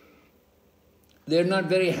 They're not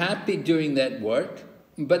very happy doing that work,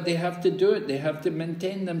 but they have to do it. They have to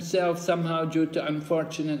maintain themselves somehow due to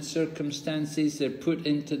unfortunate circumstances. They're put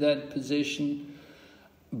into that position.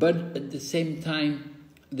 But at the same time,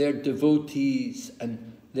 they're devotees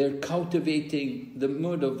and they're cultivating the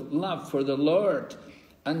mood of love for the Lord.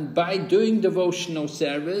 And by doing devotional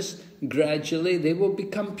service, gradually they will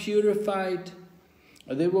become purified.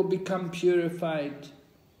 They will become purified.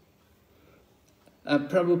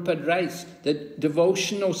 Prabhupada writes that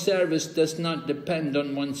devotional service does not depend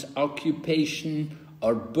on one's occupation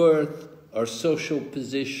or birth or social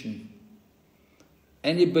position.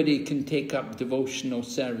 Anybody can take up devotional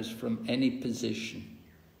service from any position.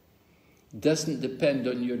 Doesn't depend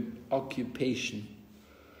on your occupation.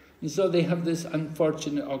 And so they have this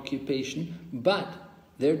unfortunate occupation, but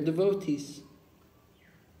they're devotees.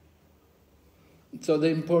 So the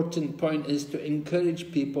important point is to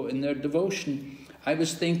encourage people in their devotion. I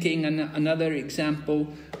was thinking another example.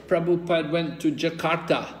 Prabhupada went to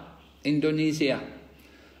Jakarta, Indonesia.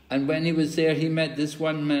 And when he was there, he met this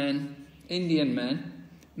one man, Indian man.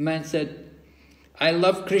 The man said, I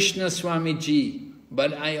love Krishna Swamiji,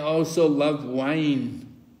 but I also love wine.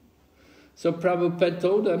 So Prabhupada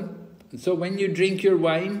told him, So when you drink your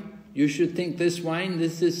wine, you should think this wine,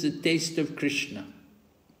 this is the taste of Krishna.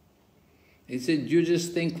 He said, you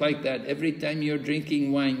just think like that. Every time you're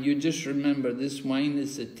drinking wine, you just remember this wine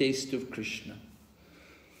is the taste of Krishna.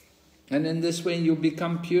 And in this way you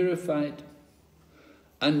become purified.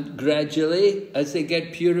 And gradually, as they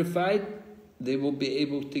get purified, they will be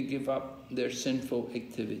able to give up their sinful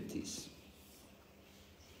activities.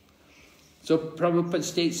 So Prabhupada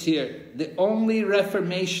states here, the only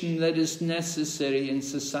reformation that is necessary in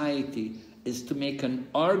society is to make an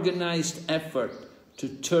organized effort to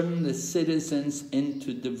turn the citizens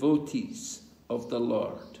into devotees of the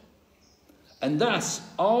Lord. And thus,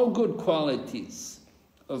 all good qualities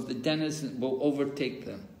of the denizens will overtake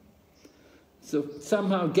them. So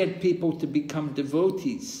somehow get people to become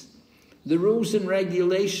devotees. The rules and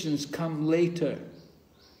regulations come later.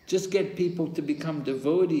 Just get people to become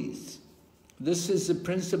devotees. This is the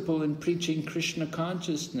principle in preaching Krishna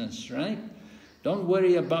consciousness, right? Don't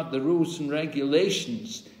worry about the rules and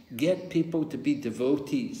regulations. Get people to be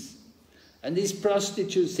devotees. And these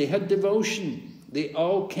prostitutes, they had devotion. They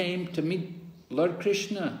all came to meet Lord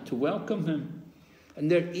Krishna, to welcome him.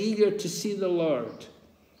 And they're eager to see the Lord.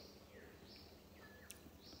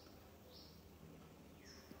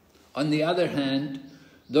 On the other hand,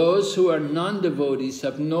 those who are non-devotees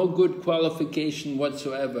have no good qualification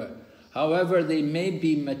whatsoever. However, they may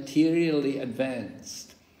be materially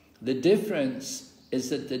advanced. The difference is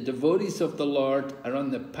that the devotees of the Lord are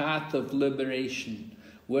on the path of liberation,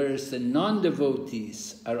 whereas the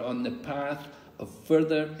non-devotees are on the path of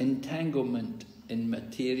further entanglement in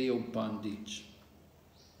material bondage.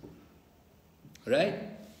 Right?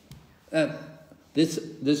 This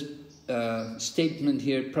statement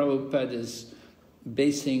here, Prabhupada is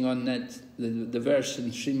basing on that the verse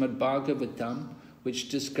in Srimad Bhagavatam, which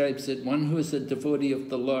describes that one who is a devotee of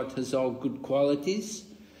the Lord has all good qualities.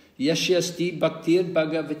 Yashyasti bhaktir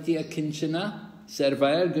bhagavati akinchana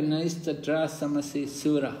sarvaya gunais tatra samase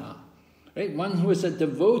suraha. Right? One who is a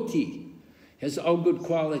devotee has all good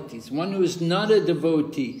qualities. One who is not a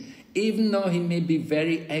devotee, even though he may be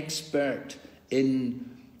very expert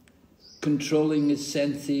in controlling his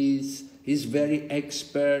senses, he's very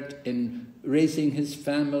expert in raising his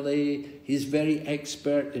family, he's very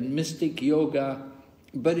expert in mystic yoga,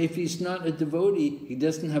 but if he's not a devotee, he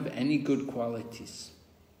doesn't have any good qualities.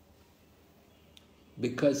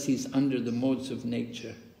 Because he's under the modes of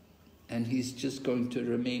nature, and he's just going to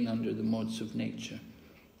remain under the modes of nature.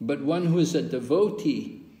 But one who is a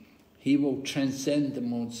devotee, he will transcend the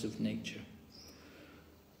modes of nature.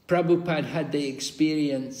 Prabhupada had the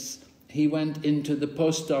experience. He went into the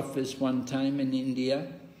post office one time in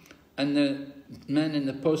India, and the man in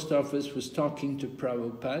the post office was talking to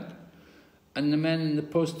Prabhupada, and the man in the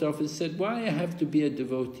post office said, "Why I have to be a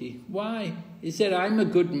devotee? Why?" He said, "I'm a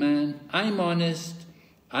good man, I'm honest,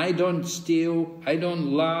 I don't steal, I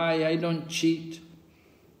don't lie, I don't cheat."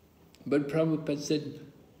 But Prabhupada said,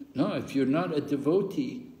 "No, if you're not a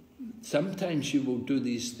devotee, sometimes you will do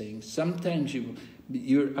these things, sometimes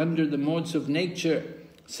you're under the modes of nature.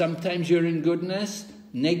 Sometimes you're in goodness.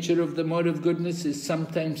 Nature of the mode of goodness is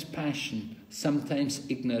sometimes passion, sometimes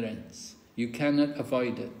ignorance. You cannot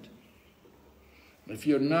avoid it. If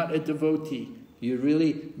you're not a devotee, you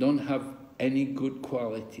really don't have any good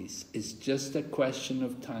qualities. It's just a question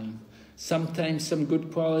of time. Sometimes some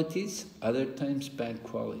good qualities, other times bad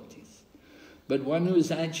qualities. But one who is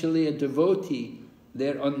actually a devotee,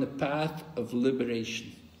 they're on the path of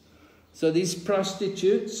liberation." So these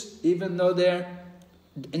prostitutes, even though they're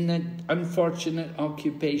in that unfortunate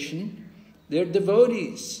occupation, they're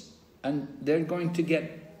devotees, and they're going to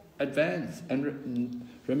get advanced. And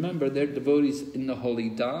remember, they're devotees in the holy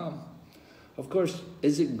Dham. Of course,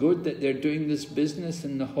 is it good that they're doing this business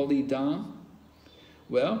in the holy Dham?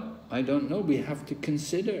 Well, I don't know. We have to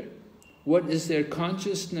consider. What is their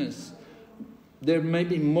consciousness? They're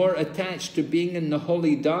maybe more attached to being in the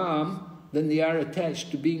holy Dham than they are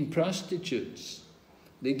attached to being prostitutes.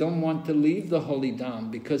 They don't want to leave the holy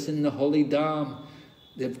Dham, because in the holy Dham,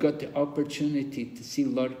 they've got the opportunity to see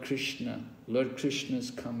Lord Krishna. Lord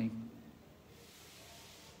Krishna's coming.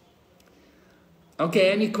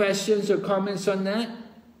 Okay, any questions or comments on that?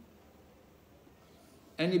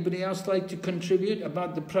 Anybody else like to contribute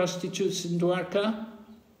about the prostitutes in Dwarka?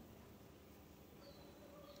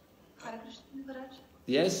 Hare Krishna Maharaj.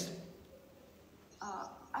 Yes?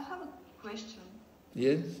 I have a question.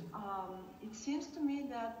 Yes? It seems to me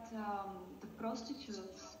that the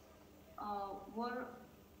prostitutes were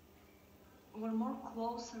more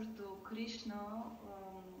closer to Krishna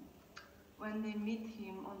when they meet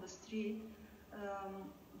him on the street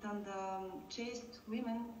than the chaste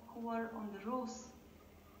women who were on the roofs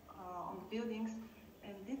on the buildings,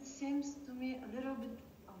 and it seems to me a little bit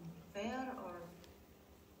unfair, or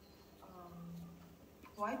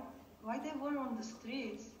why they were on the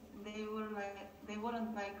streets. They weren't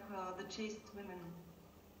like the chaste women.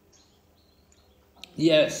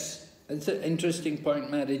 Yes, that's an interesting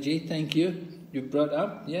point, Mataji. Thank you. You brought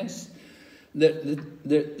up, yes.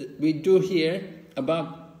 We do hear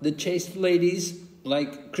about the chaste ladies,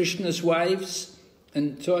 like Krishna's wives,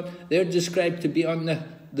 and so on. They're described to be on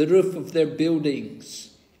the roof of their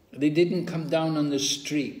buildings. They didn't come down on the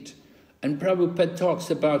street. And Prabhupada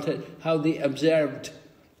talks about it, how they observed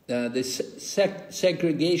the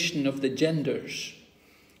segregation of the genders.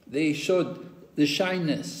 They showed the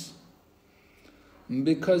shyness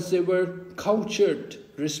because they were cultured,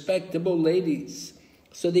 respectable ladies.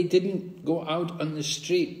 So they didn't go out on the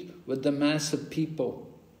street with the mass of people.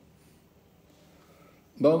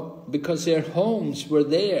 Well, because their homes were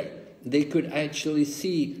there, they could actually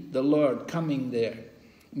see the Lord coming there.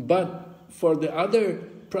 But for the other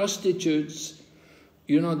prostitutes,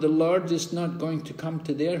 the Lord is not going to come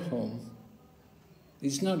to their home.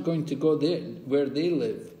 He's not going to go there where they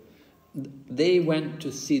live. They went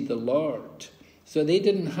to see the Lord. So they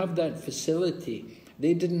didn't have that facility.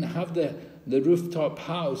 They didn't have the rooftop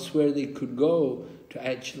house where they could go to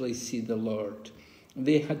actually see the Lord.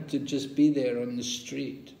 They had to just be there on the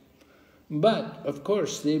street. But, of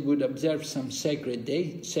course, they would observe some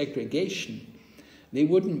segregation. They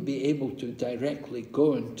wouldn't be able to directly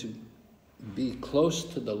go and to be close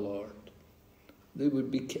to the Lord. They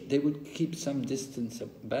would keep some distance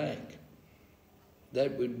back.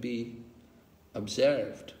 That would be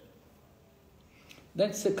observed.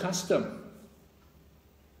 That's the custom.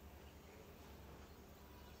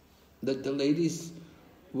 That the ladies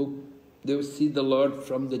they'll see the Lord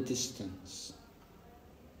from the distance,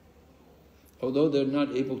 although they're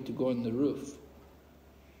not able to go on the roof.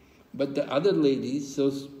 But the other ladies,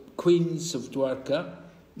 those queens of Dwarka,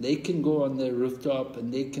 they can go on their rooftop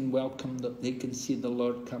and they can they can see the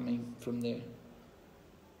Lord coming from there.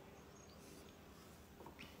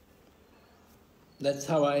 That's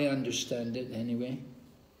how I understand it anyway.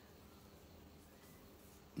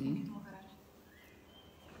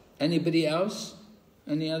 Anybody else?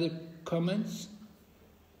 Any other comments?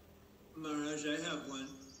 Maharaj, I have one.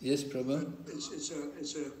 Yes, Prabhu.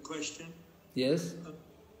 It's a question. Yes.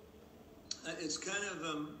 It's kind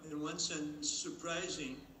of, in one sense,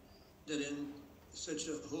 surprising that in such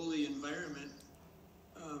a holy environment,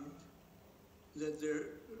 that there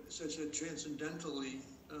such a transcendentally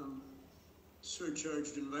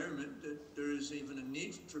surcharged environment, that there is even a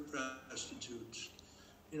need for prostitutes.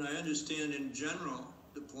 I understand in general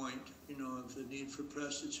the point, of the need for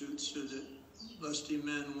prostitutes so that lusty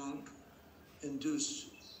men won't induce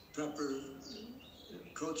proper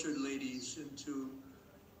cultured ladies into,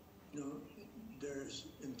 their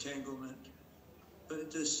entanglement. But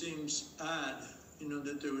it just seems odd,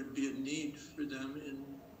 that there would be a need for them in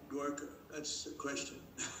Dwarka. That's the question.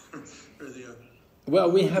 Or the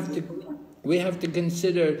well, we have to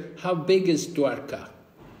consider how big is Dwarka.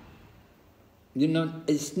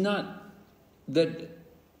 It's not that.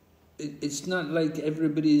 It's not like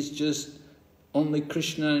everybody's just only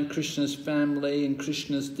Krishna and Krishna's family and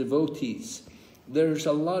Krishna's devotees. There's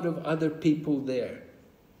a lot of other people there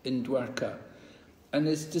in Dwarka. And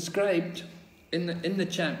it's described in the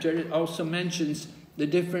chapter, it also mentions the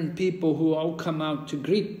different people who all come out to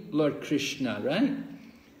greet Lord Krishna, right?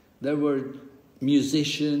 There were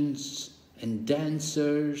musicians and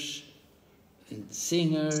dancers and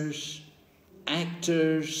singers,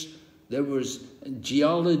 actors. There was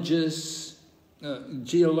geologists,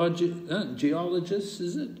 geologists,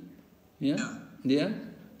 is it? Yeah? Yeah?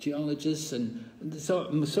 Geologists, and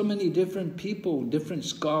so many different people, different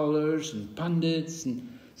scholars and pundits,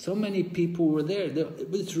 and so many people were there. It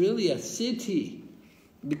was really a city,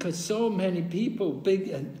 because so many people,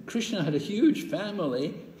 and Krishna had a huge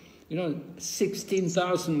family,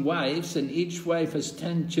 16,000 wives, and each wife has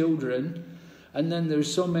 10 children. And then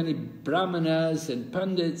there's so many brahmanas and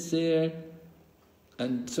pandits there,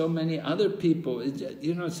 and so many other people.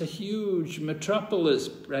 It's a huge metropolis,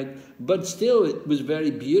 right? But still, it was very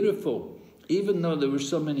beautiful. Even though there were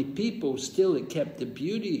so many people, still it kept the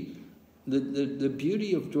beauty. The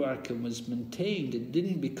beauty of Dwarka was maintained. It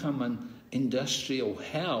didn't become an industrial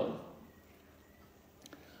hell.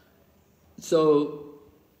 So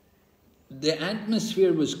the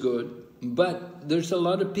atmosphere was good, but there's a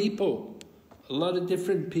lot of people. A lot of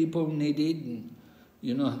different people needed, and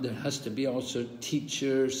there has to be also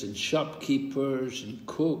teachers and shopkeepers and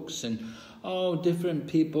cooks and all different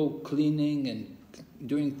people cleaning and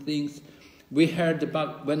doing things. We heard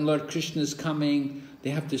about when Lord Krishna's coming,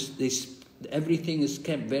 everything is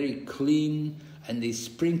kept very clean, and they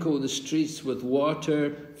sprinkle the streets with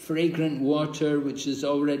water, fragrant water, which is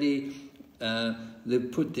already, they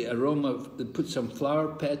put the aroma, they put some flower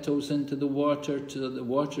petals into the water, so the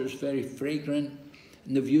water is very fragrant,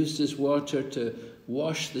 and they've used this water to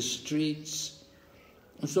wash the streets.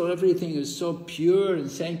 And so everything is so pure and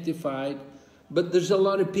sanctified, but there's a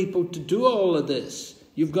lot of people to do all of this.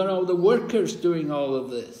 You've got all the workers doing all of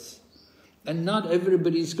this. And not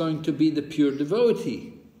everybody's going to be the pure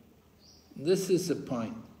devotee. This is the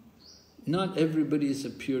point. Not everybody is a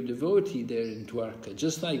pure devotee there in Dwarka.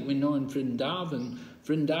 Just like we know in Vrindavan,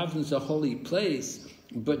 Vrindavan's a holy place,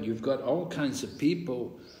 but you've got all kinds of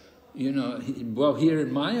people. You know, well, here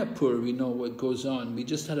in Mayapur, we know what goes on. We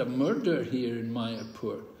just had a murder here in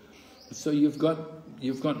Mayapur. So you've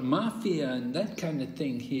got mafia and that kind of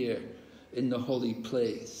thing here in the holy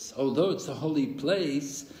place. Although it's a holy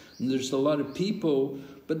place, and there's a lot of people,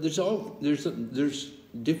 but there's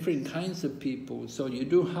different kinds of people. So you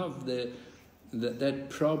do have that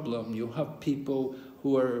problem. You have people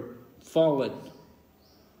who are fallen,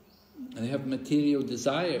 and they have material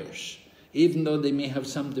desires. Even though they may have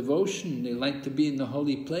some devotion, they like to be in the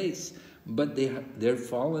holy place, but they're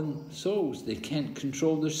fallen souls. They can't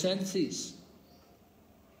control their senses.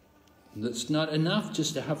 That's not enough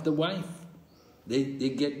just to have the wife. They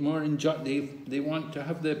get more they want to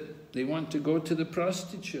have they want to go to the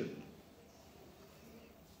prostitute.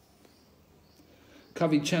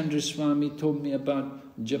 Kavi Chandra Swami told me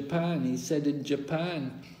about Japan. He said in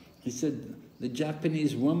Japan, he said the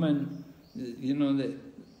Japanese woman, you know,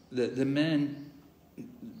 the men,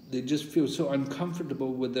 they just feel so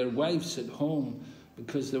uncomfortable with their wives at home,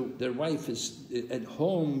 because their wife is at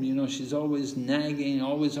home, you know, she's always nagging,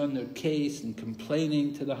 always on their case and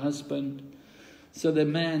complaining to the husband. So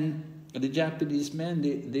the Japanese men,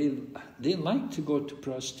 they like to go to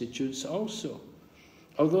prostitutes also.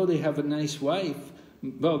 Although they have a nice wife,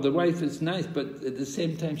 well, the wife is nice, but at the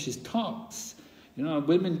same time she talks. You know,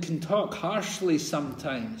 women can talk harshly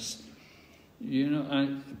sometimes. You know,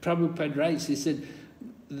 and Prabhupada writes, he said,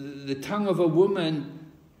 the tongue of a woman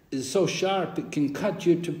is so sharp it can cut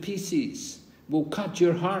you to pieces, will cut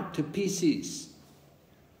your heart to pieces.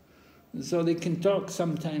 And so they can talk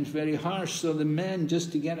sometimes very harsh. So the men,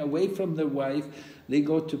 just to get away from their wife, they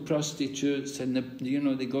go to prostitutes, and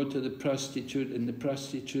they go to the prostitute, and the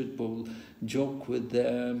prostitute will joke with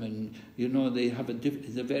them, and you know they have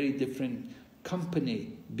it's a very different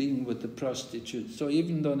company being with the prostitute. So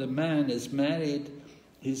even though the man is married,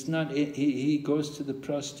 he goes to the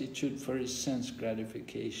prostitute for his sense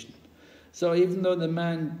gratification. So even though the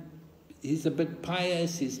man, he's a bit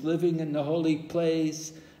pious, he's living in the holy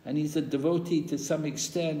place, and he's a devotee to some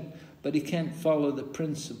extent, but he can't follow the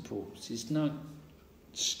principles. He's not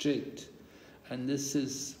strict. And this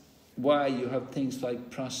is why you have things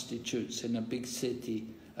like prostitutes in a big city,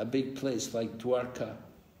 a big place like Dwarka.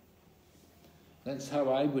 That's how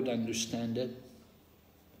I would understand it.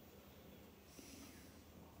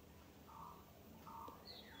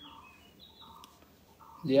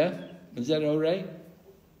 Yeah? Is that all right?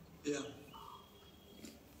 Yeah.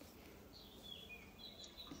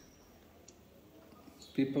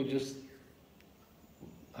 People just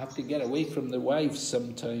have to get away from their wives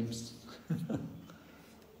sometimes.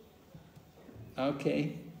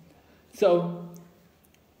 Okay. So,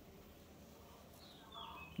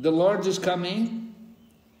 the Lord is coming.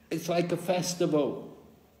 It's like a festival.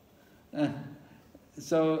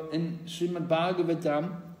 So in Srimad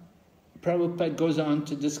Bhagavatam, Prabhupada goes on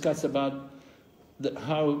to discuss about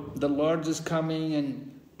how the Lord is coming,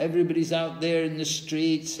 and everybody's out there in the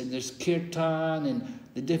streets, and there's kirtan, and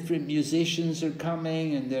the different musicians are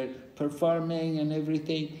coming, and they're performing and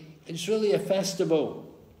everything. It's really a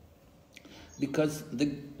festival, because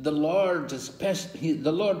the Lord of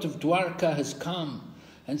Dwarka has come,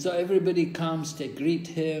 and so everybody comes to greet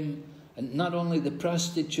him, and not only the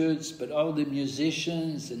prostitutes, but all the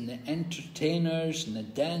musicians and the entertainers and the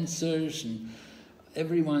dancers and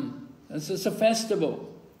everyone. And so it's a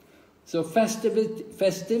festival. So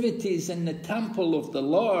festivities in the temple of the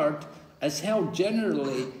Lord, as held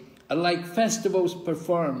generally, are like festivals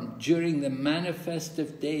performed during the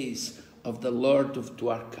manifestive days of the Lord of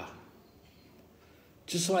Dwarka.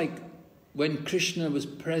 Just like when Krishna was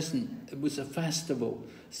present, it was a festival.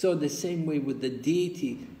 So the same way with the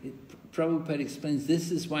deity, Prabhupada explains,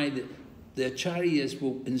 this is why the acharyas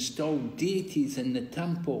will install deities in the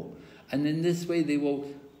temple. And in this way they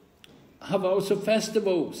will have also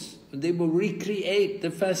festivals. They will recreate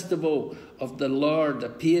the festival of the Lord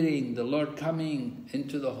appearing, the Lord coming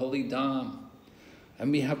into the holy Dham.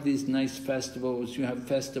 And we have these nice festivals. You have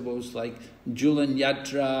festivals like Julan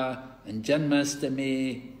Yatra and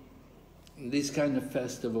Janmastami, these kind of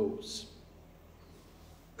festivals.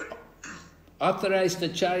 Authorized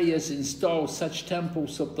acharyas install such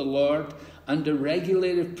temples of the Lord under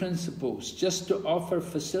regulative principles just to offer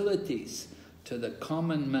facilities to the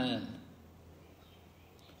common man.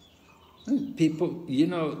 People, you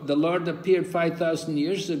know, the Lord appeared 5,000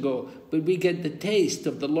 years ago, but we get the taste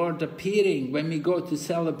of the Lord appearing when we go to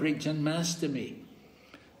celebrate Janmastami.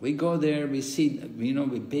 We go there, we see, you know,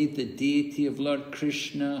 we bathe the deity of Lord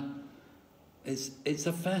Krishna. It's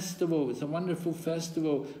a festival, it's a wonderful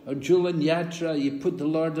festival. Or Julan Yatra, you put the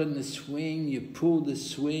Lord on the swing, you pull the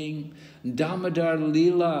swing. Damodar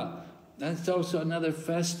Leela, that's also another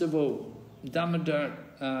festival. Damodar,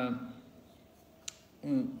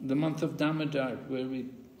 the month of Damodar, where we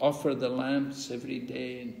offer the lamps every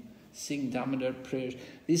day and sing Damodar prayers.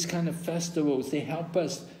 These kind of festivals, they help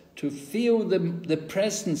us to feel the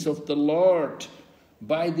presence of the Lord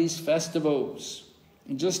by these festivals.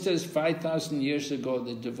 Just as 5,000 years ago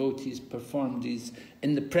the devotees performed these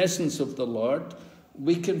in the presence of the Lord,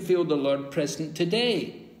 we can feel the Lord present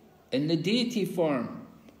today in the deity form.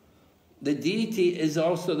 The deity is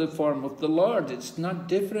also the form of the Lord. It's not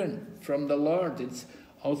different from the Lord. It's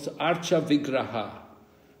also Archa Vigraha.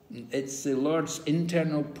 It's the Lord's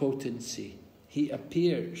internal potency. He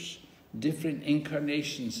appears, different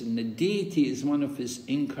incarnations, and the deity is one of his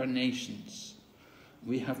incarnations.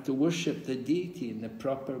 We have to worship the deity in the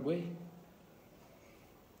proper way.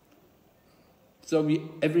 So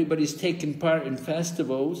everybody's taking part in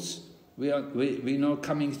festivals. We know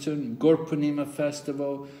coming soon, Gaur-Purnima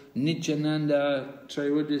festival, Nityananda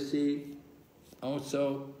Trayodasi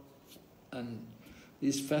also, and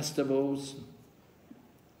these festivals,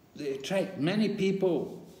 they attract many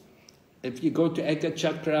people. If you go to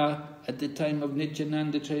Ekachakra at the time of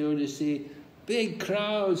Nityananda Trayodasi, big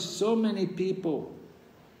crowds, so many people,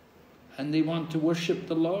 and they want to worship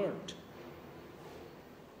the Lord.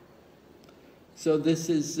 So this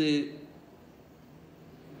is the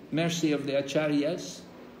mercy of the acharyas.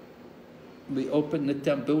 We open the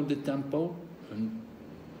temple, build the temple, and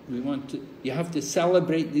we want to. You have to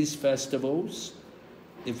celebrate these festivals.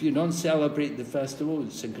 If you don't celebrate the festival,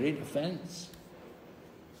 it's a great offense.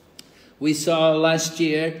 We saw last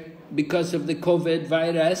year, because of the COVID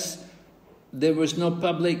virus, there was no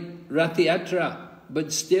public Rath Yatra,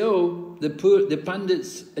 but still the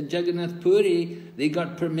Pandits at Jagannath Puri, they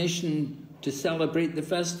got permission to celebrate the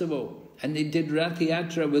festival. And they did Rath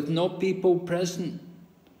Yatra with no people present.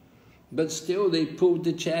 But still they pulled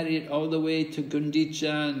the chariot all the way to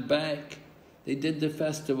Gundicha and back. They did the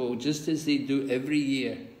festival just as they do every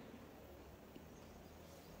year.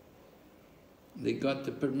 They got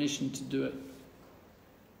the permission to do it.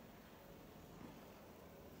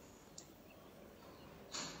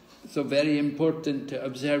 So very important to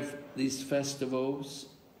observe these festivals.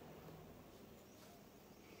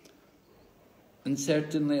 And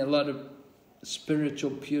certainly a lot of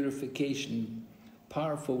spiritual purification,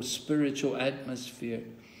 powerful spiritual atmosphere.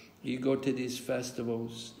 You go to these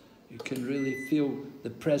festivals, you can really feel the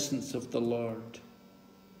presence of the Lord.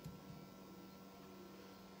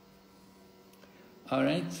 All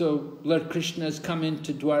right, so Lord Krishna has come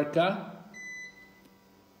into Dwarka.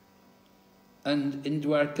 And in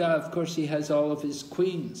Dwarka, of course, he has all of his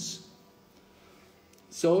queens.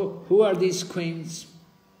 So, who are these queens?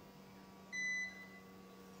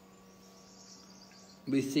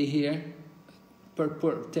 We see here,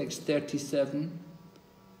 purport of text 37.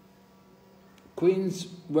 Queens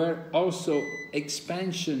were also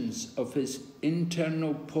expansions of his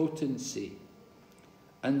internal potency.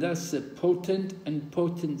 And thus the potent and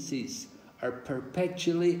potencies are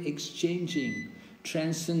perpetually exchanging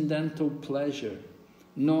transcendental pleasure,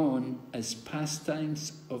 known as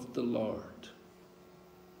pastimes of the Lord.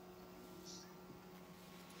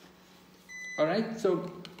 All right,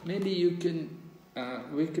 so maybe you can,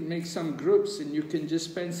 we can make some groups and you can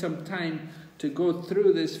just spend some time to go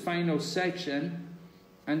through this final section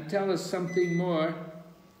and tell us something more.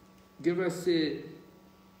 Give us the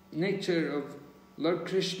nature of Lord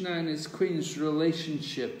Krishna and his queen's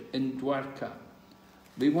relationship in Dwarka.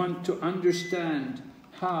 We want to understand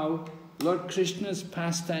how Lord Krishna's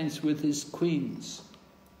pastimes with his queens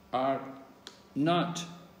are not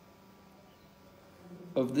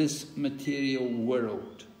of this material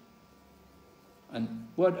world. And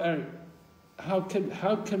how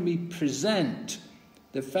can we present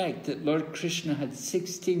the fact that Lord Krishna had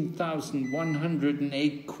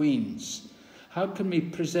 16,108 queens? How can we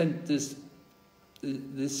present this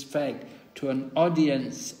fact to an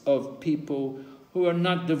audience of people who are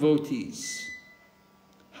not devotees?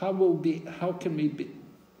 how can we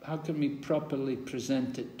properly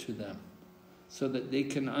present it to them so that they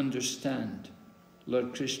can understand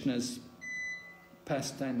Lord Krishna's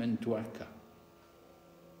pastime in Dwarka?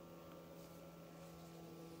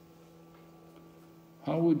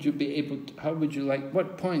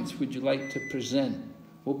 What points would you like to present?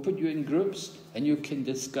 We'll put you in groups and you can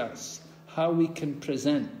discuss how we can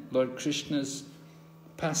present Lord Krishna's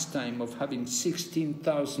pastime of having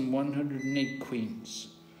 16,108 queens.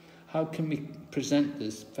 How can we present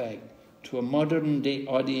this fact to a modern day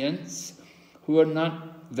audience who are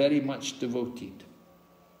not very much devoted?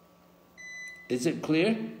 Is it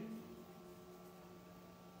clear?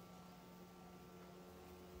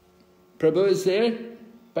 Prabhu is there?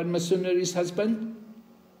 Padmasundari's husband?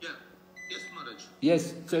 Yeah. Yes, Maharaj.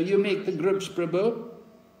 Yes. So you make the groups, Prabhu?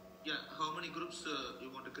 Yeah. How many groups you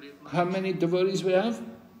want to create, Maharaj? How many devotees we have?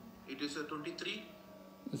 It is 23.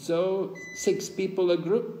 So 6 people a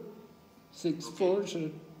group? 6 fours or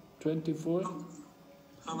 24?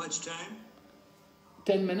 How much time?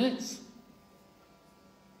 10 minutes.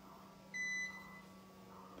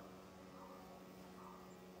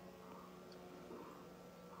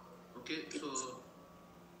 Okay, so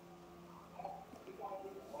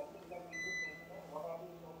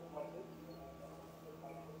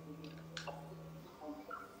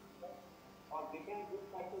or different groups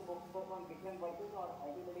have to focus on different verses, or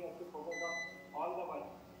everybody has to focus on all the verses?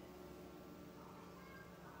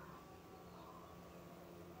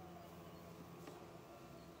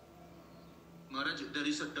 Maharaj, there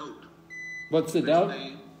is a doubt. What's the doubt?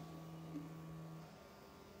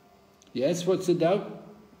 Yes, what's the doubt?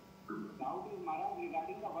 Doubt is, Maharaj,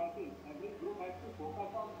 regarding the verses. Every group has to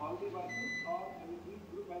focus on all the verses, or every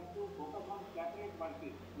group has to focus on separate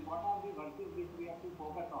verses. What are the verses which we have to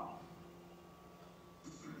focus on?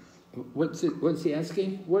 What's he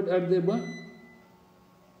asking? What are the what?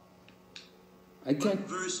 I can't. What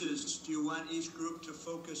verses do you want each group to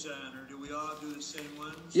focus on, or do we all do the same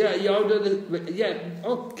ones? Yeah, you all do the. Yeah,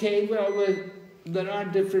 okay. Well, there are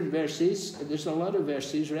different verses. There's a lot of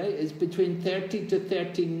verses, right? It's between 30 to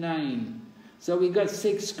 39. So we got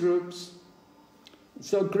 6 groups.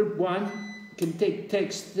 So group 1 can take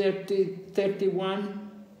text 30, 31,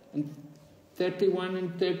 and 31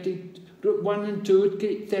 and 30. Group 1 and 2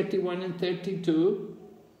 take 31 and 32,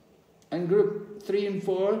 and group 3 and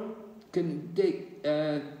 4 can take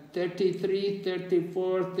 33,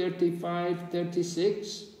 34, 35,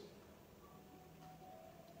 36.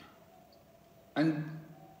 And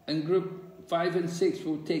group 5 and 6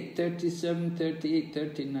 will take 37, 38,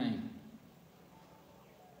 39.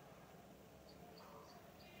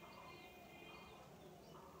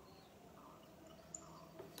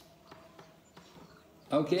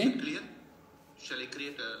 Okay? Is it clear? Shall I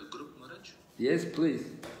create a group, Maharaj? Yes, please.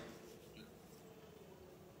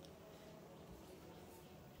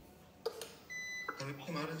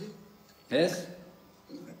 Maharaj? Yes?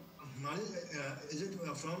 Maharaj, is it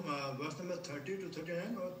from verse number 30 to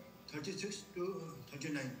 39 or 36 to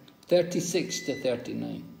 39? 36 to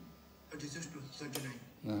 39. 36 to 39.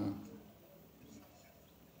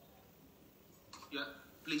 Yeah,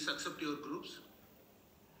 please accept your groups.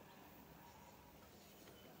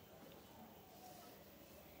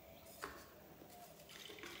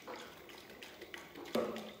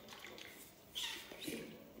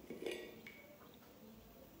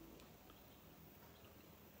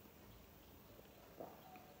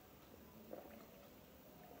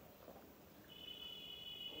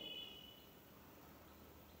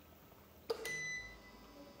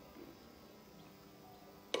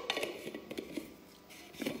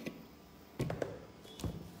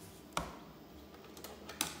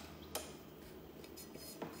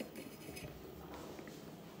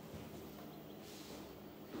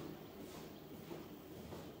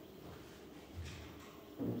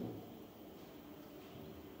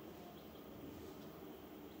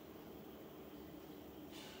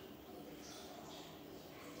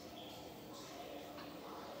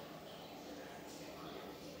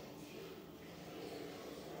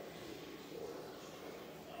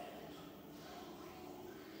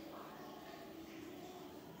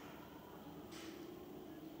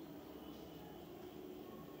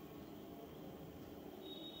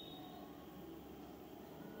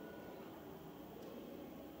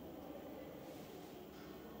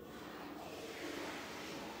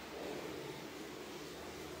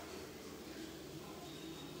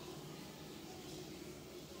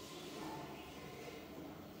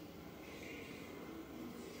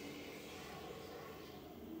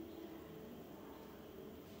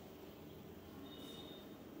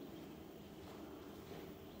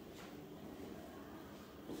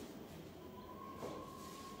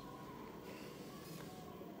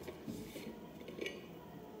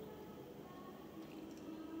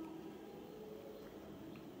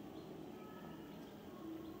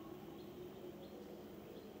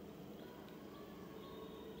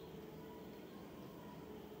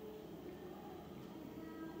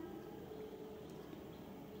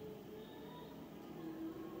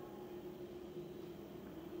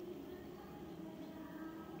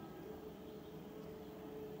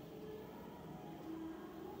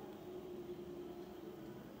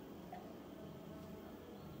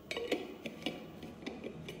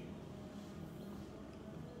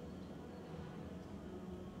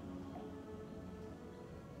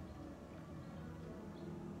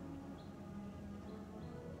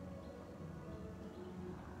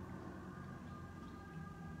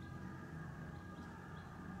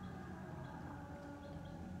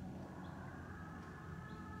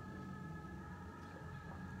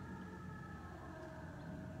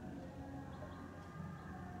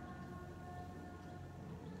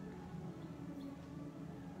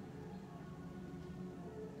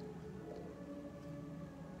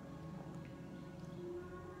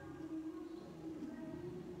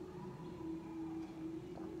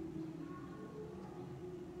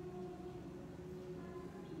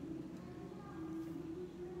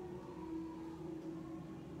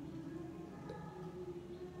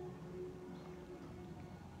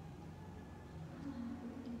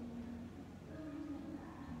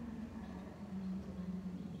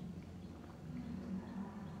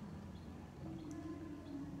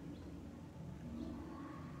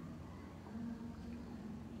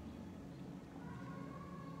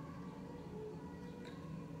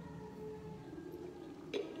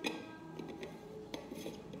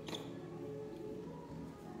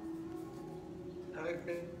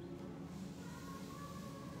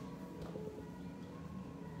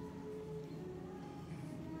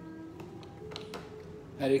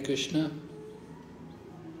 Hare Krishna.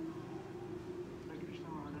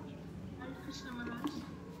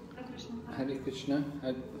 Hare Krishna.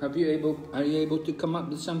 Are you able to come up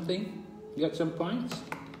with something? You got some points?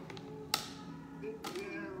 We have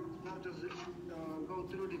now just go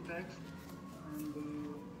through the text and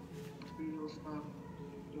we will start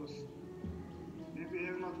just. We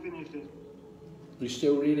have not finished it. You're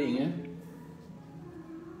still reading, eh?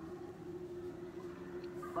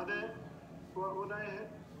 But what I had,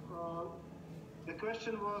 the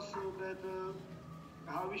question was that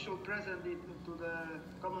how we should present it to the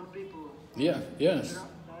common people. Yeah, yes.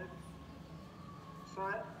 Right? So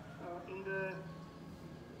in the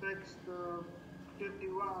text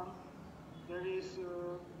 51, there is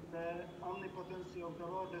the omnipotency of the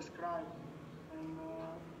Lord described and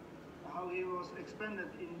how he was expanded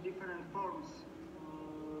in different forms.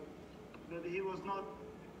 That he was not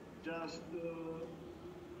just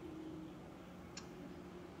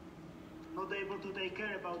not able to take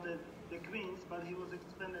care about the queens, but he was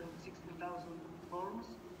expanded in 16,000 forms,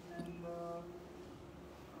 and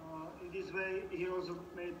in this way he also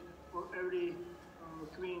made for every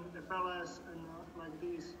queen a palace and like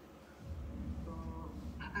this. So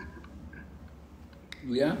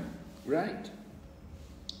Yeah, right.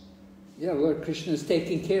 Yeah, Lord Krishna is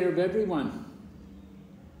taking care of everyone.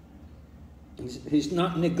 He's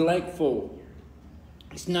not neglectful.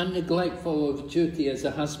 He's not neglectful of duty as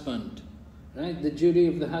a husband. Right? The duty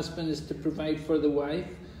of the husband is to provide for the wife,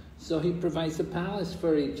 so he provides a palace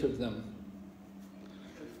for each of them.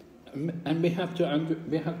 And we have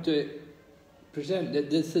to present that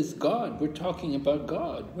this is God. We're talking about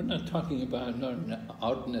God. We're not talking about an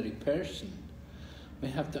ordinary person. We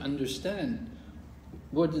have to understand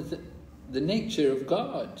what is the nature of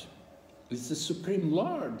God. He's the Supreme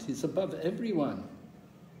Lord. He's above everyone.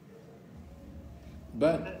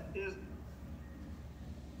 But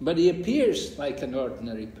he appears like an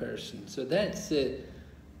ordinary person. So that's the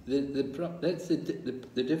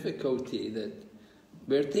difficulty, that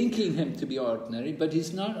we're thinking him to be ordinary, but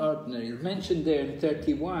he's not ordinary. It's mentioned there in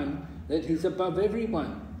 31 that he's above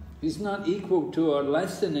everyone. He's not equal to or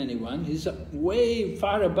less than anyone. He's way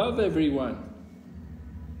far above everyone.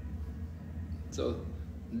 So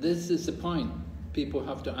this is the point people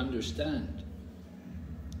have to understand.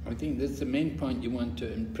 I think that's the main point you want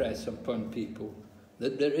to impress upon people,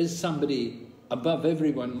 that there is somebody above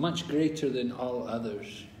everyone, much greater than all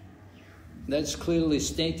others. That's clearly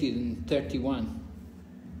stated in 31.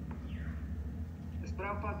 As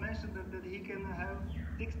Prabhupada mentioned that he can have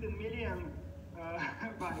 16 million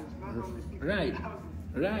wives, not only 16,000.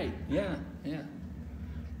 Right, yeah.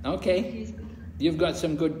 Okay, you've got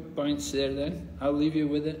some good points there then. I'll leave you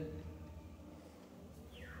with it.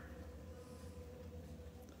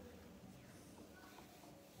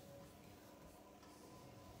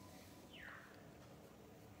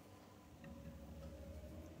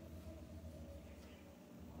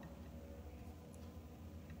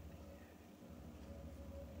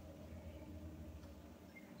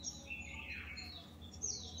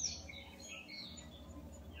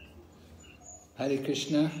 Hare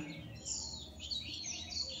Krishna.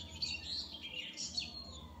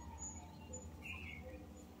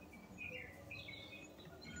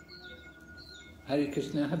 Hare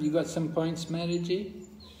Krishna. Have you got some points, Mariji?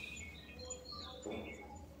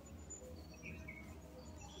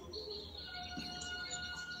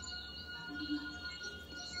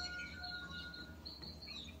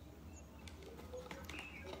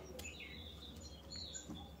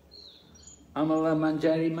 Amala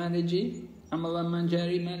Manjari Mariji? Amala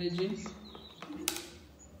Manjari Mariji?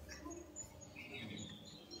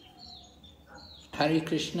 Hare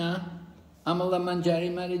Krishna. Amala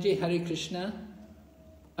Manjari Mariji, Hare Krishna.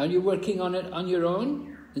 Are you working on it on your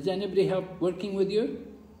own? Is anybody help working with you?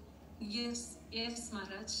 Yes,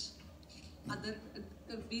 Maharaj.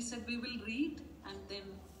 We said we will read and then...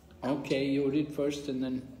 Okay, you read first and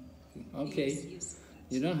then... Okay. Yes.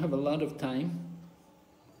 You don't have a lot of time.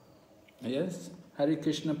 Yes? Hare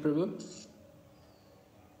Krishna Prabhu?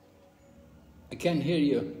 I can't hear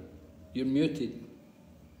you. You're muted.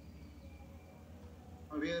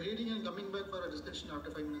 We are reading and coming back for a discussion after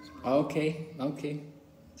 5 minutes. Okay.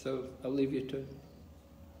 So I'll leave you to it.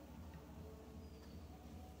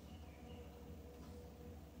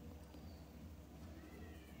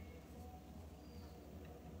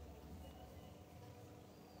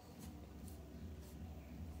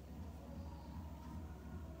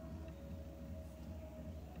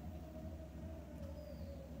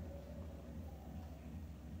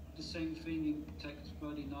 same thing in text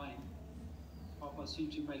 39. Prabhupada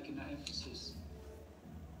seems to be making that emphasis,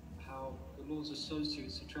 how the Lord's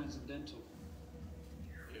associates are transcendental.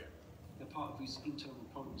 Yeah. They're part of his internal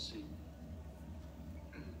potency.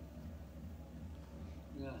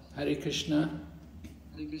 Yeah. Hare Krishna.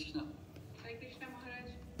 Hare Krishna. Hare Krishna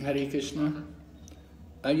Maharaj. Hare Krishna.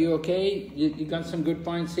 Are you okay? You got some good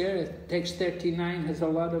points here? Text 39 has a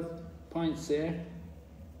lot of points there.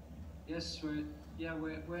 Yes, we're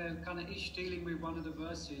kind of each dealing with one of the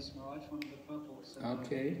verses, Maharaj, one of the purports.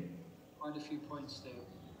 Okay. Quite a few points there.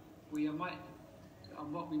 We might,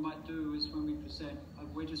 what we might do is when we present,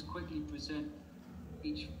 we'll just quickly present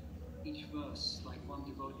each verse, like one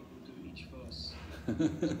devotee will do each verse.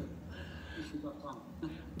 If we've got time.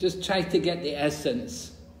 Just try to get the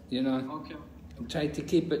essence, you know. Okay. Try to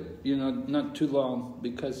keep it, you know, not too long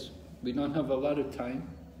because we don't have a lot of time.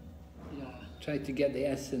 Yeah. Try to get the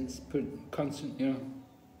essence, constant, you know,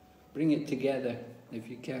 bring it together if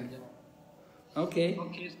you can. Yeah. Okay.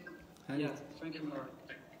 Okay. Yeah. Thank you, Maharaj.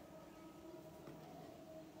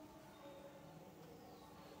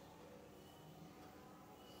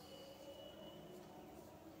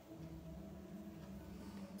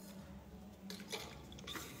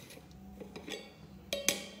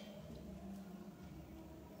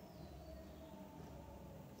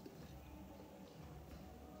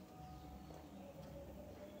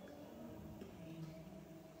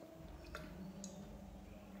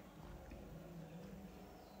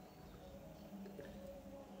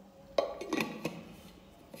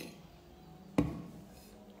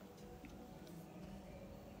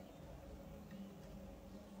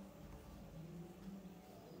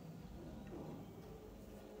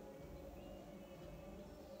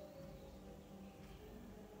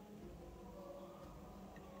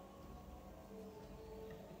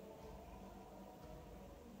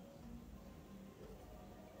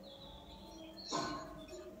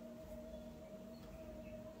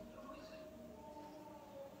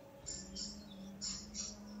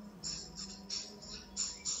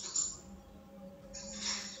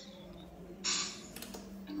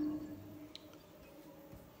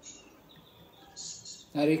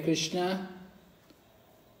 Hare Krishna.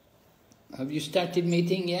 Have you started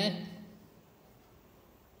meeting yet?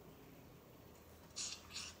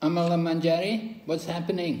 Amala Manjari, what's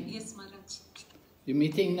happening? Yes, Maharaj. You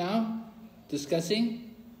meeting now?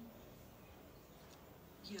 Discussing?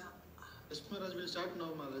 Yeah. Yes, Maharaj, we'll start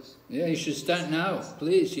now, Maharaj. Yeah, you should start now,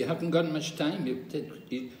 please. You haven't got much time.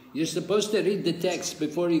 You're supposed to read the text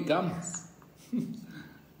before you come.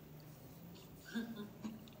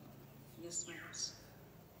 Yes, Maharaj.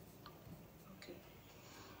 Okay.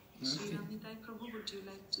 Sri Ramnitai Prabhu, would you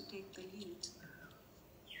like to take the lead?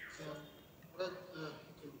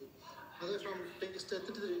 From text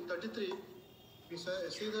 33, we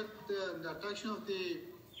see that the attraction of the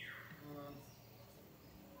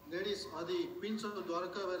ladies or the queens of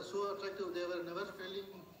Dwarka were so attractive, they were never feeling,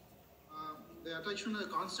 the attraction was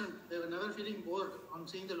constant, they were never feeling bored on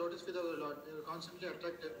seeing the lotus feet of the Lord, they were constantly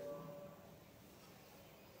attracted.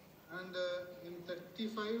 And in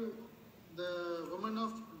 35, the woman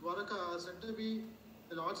of Dwarka are said to be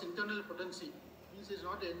the Lord's internal potency, means he is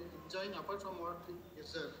not enjoying apart from what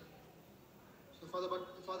is there. So for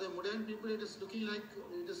the modern people, it is looking like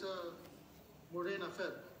it is a modern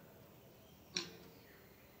affair.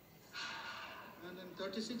 And in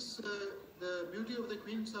 36, the beauty of the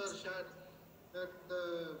queens are shared, that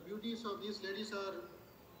the beauties of these ladies are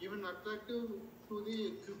even attractive to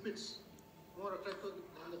the cupids, more attractive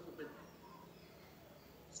than the cupid.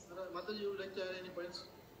 Mataji, you would like to add any points?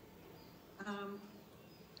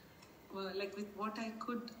 Well, like with what I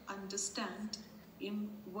could understand, in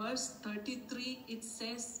verse 33, it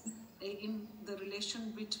says in the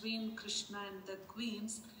relation between Krishna and the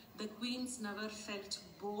queens never felt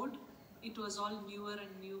bored. It was all newer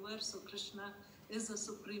and newer. So Krishna is the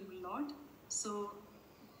Supreme Lord. So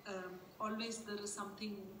always there is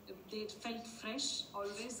something, they felt fresh,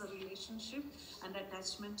 always a relationship and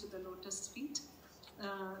attachment to the lotus feet.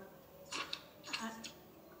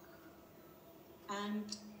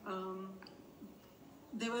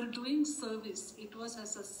 They were doing service. It was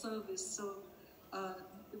as a service. So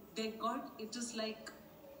they got, it is like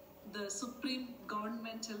the supreme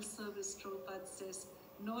governmental service, Prabhupada says.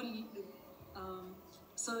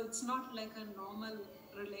 So it's not like a normal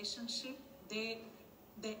relationship. They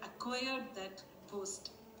acquired that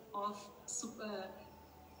post of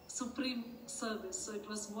supreme service. So it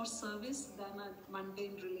was more service than a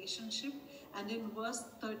mundane relationship. And in verse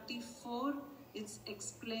 34, it's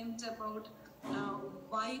explained about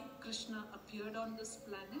why Krishna appeared on this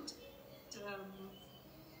planet.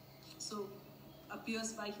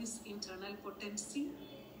 appears by his internal potency,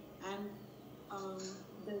 and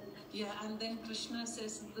and then Krishna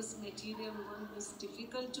says this material world is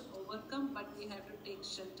difficult to overcome, but we have to take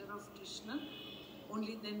shelter of Krishna.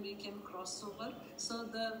 Only then we can cross over. So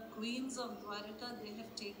the queens of Dwaraka, they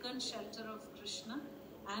have taken shelter of Krishna,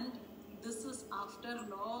 and this is after a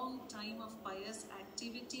long time of pious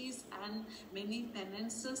activities and many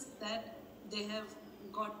penances that they have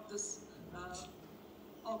got this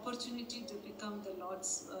opportunity to become the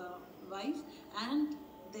Lord's wife, and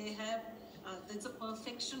they have there's a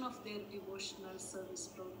perfection of their devotional service,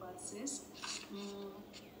 Prabhupada says.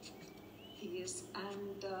 Yes,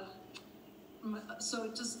 and so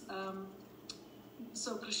it is.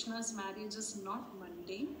 So Krishna's marriage is not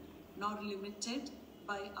mundane, nor limited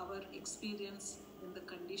by our experience in the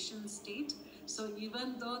conditioned state. So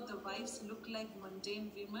even though the wives look like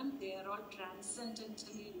mundane women, they are all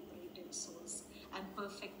transcendentally liberated souls and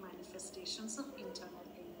perfect manifestations of internal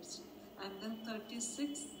energy. And then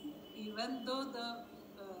 36, even though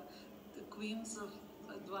the queens of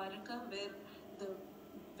Dwaraka were the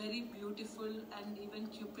very beautiful, and even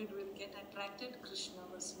Cupid will get attracted, Krishna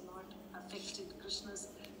was not affected.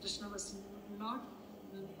 Krishna was not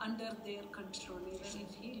under their control, even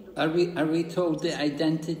if he looked. Are we told the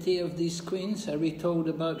identity of these queens? Are we told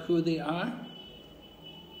about who they are?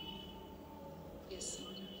 Yes.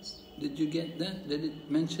 Did you get that? Did it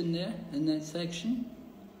mention there in that section?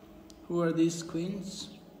 Who are these queens?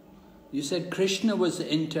 You said Krishna was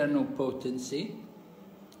the internal potency.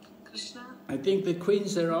 Krishna. I think the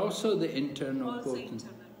queens are also the internal potency.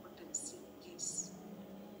 Internal potency, yes.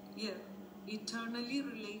 Yeah, eternally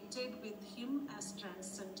related with him as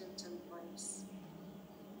transcendental wives.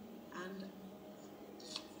 And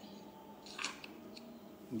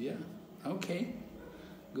yeah, okay,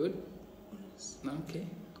 good. yes. Okay,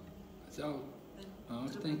 so, oh,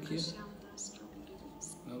 thank you.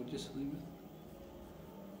 I'll just leave it.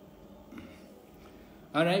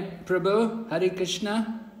 All right, Prabhu, Hare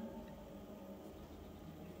Krishna.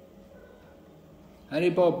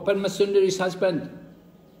 Hare Bol, Padma Sundari's husband.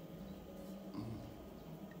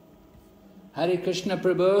 Hare Krishna,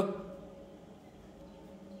 Prabhu.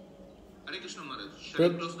 Hare Krishna Maharaj. Shall I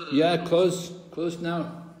close the... Yeah, close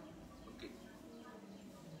now.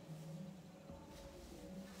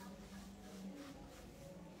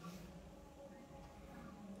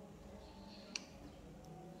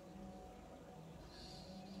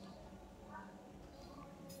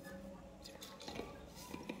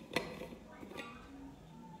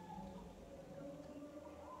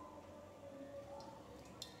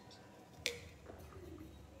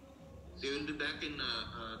 They will be back in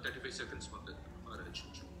 35 seconds, Maharaj.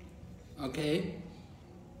 Okay.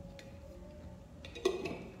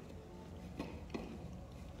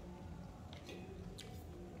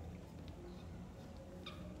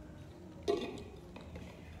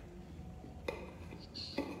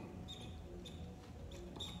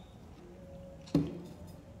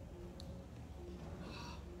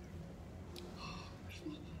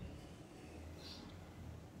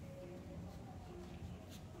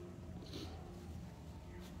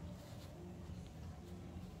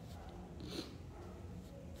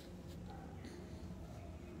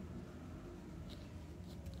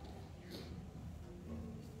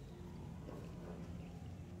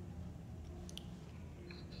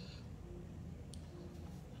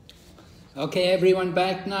 Okay, everyone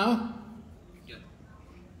back now? Yeah.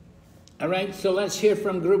 All right, so let's hear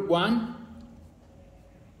from group one.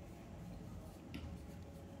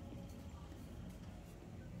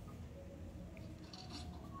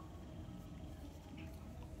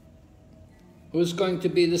 Who's going to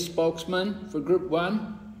be the spokesman for group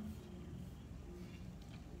one?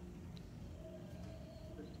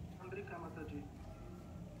 Chandrika Mataji.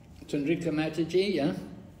 Chandrika Mataji, yeah.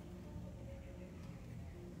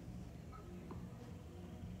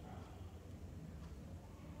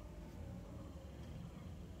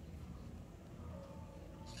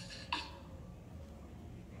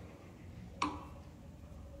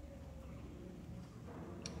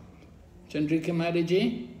 Chandrika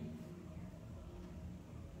Mataji?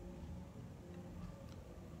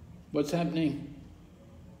 What's happening?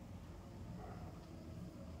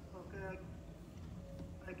 Okay,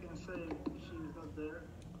 I can say she's not there.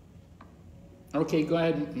 Okay, go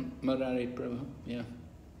ahead, Murari Prabhu. Yeah.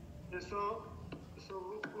 So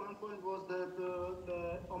one point was that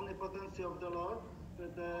the omnipotency of the Lord,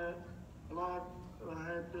 that the Lord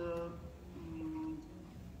had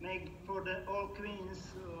made for the all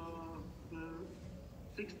queens the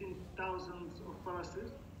 16,000 of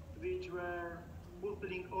palaces, which were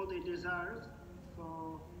fulfilling all their desires.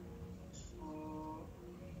 So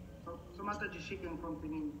So Mataji, she can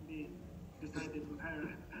continue. We decided to her.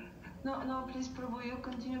 No, please, Prabhu, you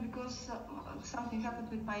continue because something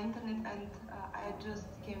happened with my internet and I just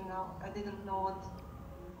came now. I didn't know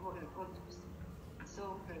what to say.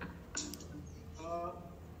 So. Okay.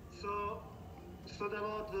 So the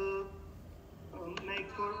Lord make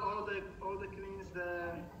for all the queens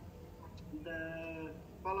the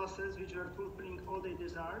palaces which were fulfilling all their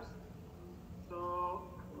desires. So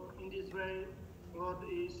in this way, Lord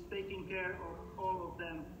is taking care of all of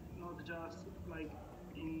them, not just like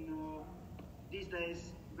in these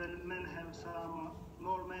days when men have some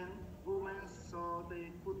more women, so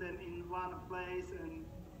they put them in one place, and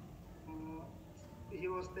he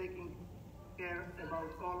was taking care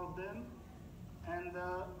about all of them. And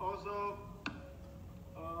also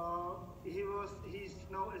he's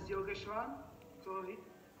known as Yogeshwar, so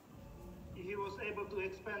he was able to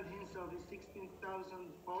expand himself in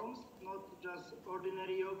 16,000 forms. Not just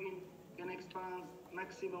ordinary yogin can expand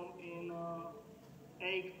maximum in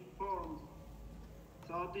 8 forms.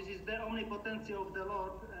 So this is the omnipotency of the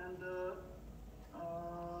Lord, and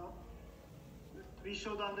we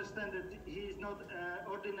should understand that he is not an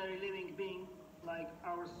ordinary living being like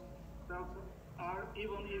ourselves are,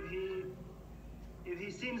 even if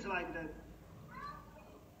he seems like that.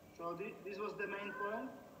 So this was the main point.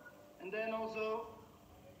 And then also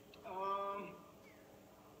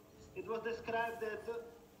it was described that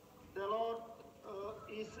the Lord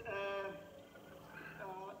is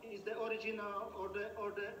the original or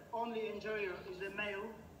the only enjoyer is a male,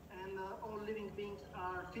 and all living beings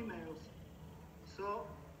are females. So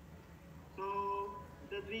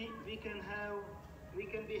that we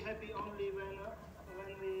can be happy only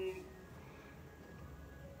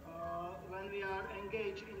when we are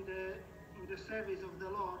engaged in the service of the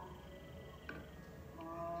Lord,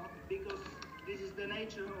 because this is the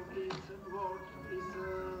nature of this world,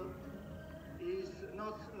 is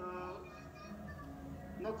not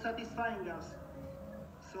satisfying us.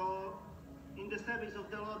 So in the service of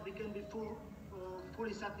the Lord we can be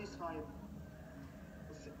fully satisfied,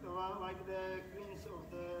 like the queens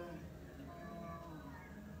of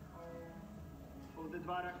the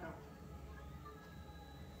Dwaraka.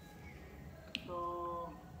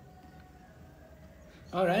 So.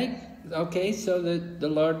 All right. Okay. So the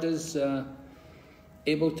Lord is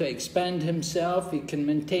able to expand himself. He can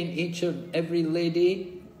maintain each of every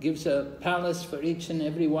lady, gives a palace for each and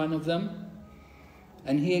every one of them,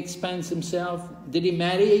 and he expands himself. Did he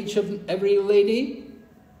marry each of every lady?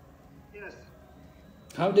 Yes.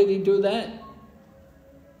 How did he do that?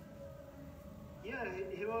 Yeah,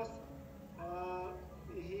 he was.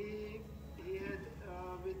 He had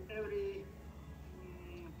with every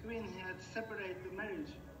queen he had separate the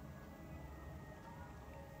marriage.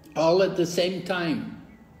 All at the same time?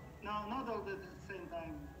 No, not all at the same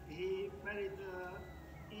time. He married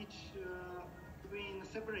each queen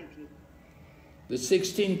separately. The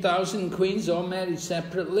 16,000 queens all married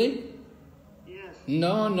separately? Yes.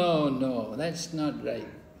 No, that's not right.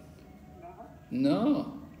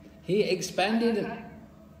 No. He expanded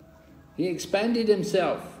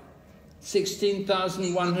himself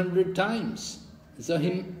 16,100 times. So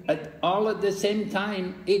all at the same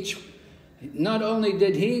time, not only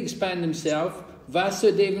did he expand himself,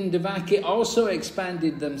 Vasudeva and Devaki also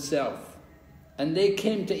expanded themselves. And they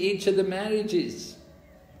came to each of the marriages.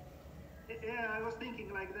 Yeah, I was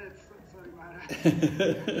thinking like that. Sorry,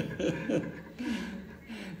 Maharaj.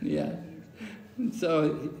 Yeah.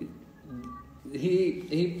 So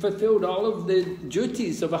he fulfilled all of the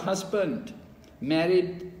duties of a husband,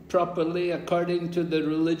 married properly according to the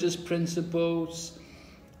religious principles,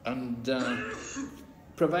 and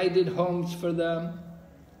provided homes for them,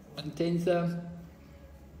 maintains them.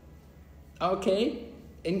 Okay,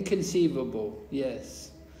 inconceivable,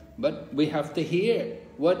 yes. But we have to hear.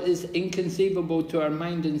 What is inconceivable to our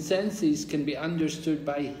mind and senses can be understood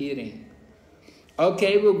by hearing.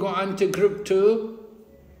 Okay, we'll go on to group 2.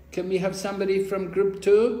 Can we have somebody from group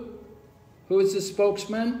 2? Who is the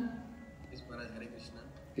spokesman? Yes, Maharaj, Hare Krishna.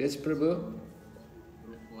 Yes, Prabhu.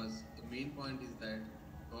 The main point is that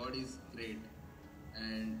God is great,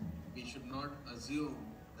 and we should not assume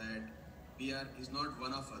that He's not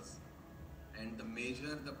one of us. And the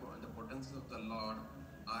potencies of the Lord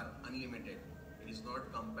are unlimited. It is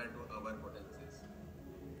not compared to our potencies.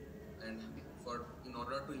 And in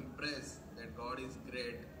order to impress that God is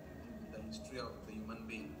great in the history of the human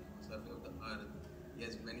being, surface of the earth, He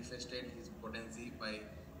has manifested His potency by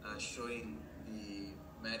showing the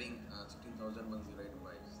marrying 16,108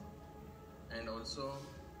 wives, and also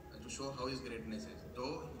to show how His greatness is.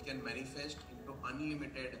 Though He can manifest into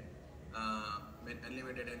unlimited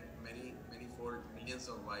and many fold millions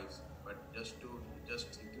of wives, but just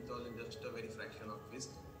 60,000, just a very fraction of his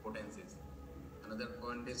potencies. Another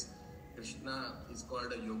point is Krishna is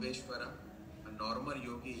called a Yogeshwara. A normal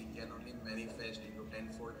yogi can only manifest into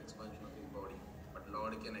 10-fold expansion of his body, but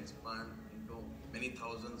Lord can expand into many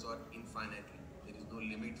thousands or infinitely. There is no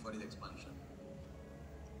limit for his expansion.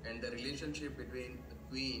 And the relationship between the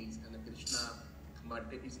queens and the Krishna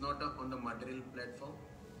is not on the material platform,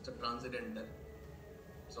 it's a transcendental.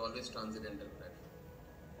 It's always transcendental platform.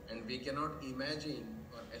 And we cannot imagine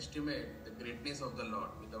or estimate the greatness of the Lord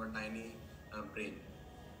with our tiny brain.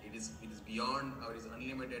 It is beyond our, is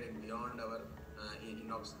unlimited and beyond our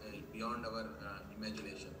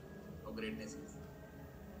imagination how greatness is.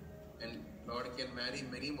 And Lord can marry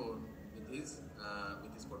many more with his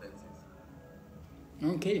potencies.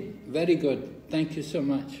 Okay, very good. Thank you so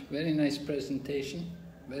much. Very nice presentation.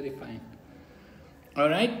 Very fine. All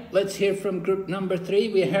right, let's hear from group number 3.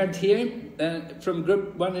 We heard here from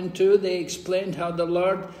group 1 and 2, they explained how the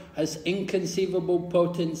Lord has inconceivable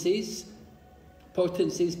potencies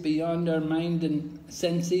beyond our mind and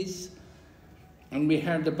senses. And we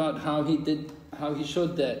heard about how he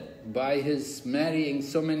showed that by his marrying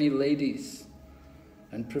so many ladies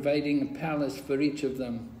and providing a palace for each of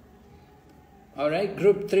them. All right,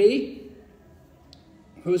 group 3.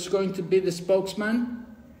 Who's going to be the spokesman?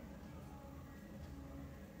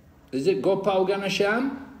 Is it Gopal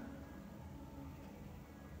Ganesham?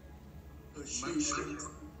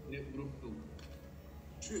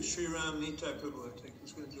 Sri Ram Nita Prabhu, I think,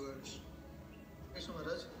 is going to do ours. Yes,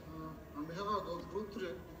 Maharaj. On behalf of Group 3,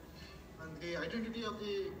 and the identity of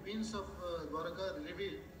the queens of Dwaraka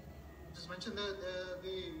revealed, it is mentioned that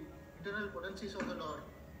the internal potencies of the Lord.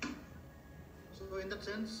 So in that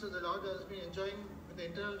sense, the Lord has been enjoying with the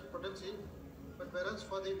internal potency, but whereas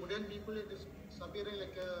for the Buddhian people, it is appearing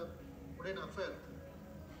like a Buddhian affair.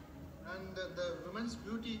 And the women's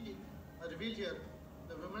beauty are revealed here.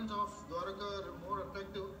 The women of Dwaraka are more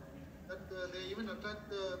attractive, that they even attract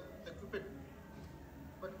the Cupid.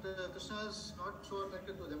 But Krishna is not so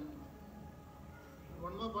attracted to them.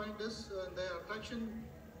 One more point is the attraction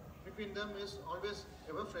between them is always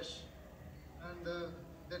ever fresh. And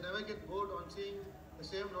they never get bored on seeing the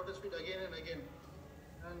same lotus feet again and again.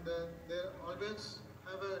 And they always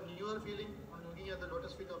have a newer feeling on looking at the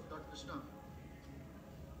lotus feet of Lord Krishna.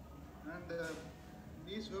 And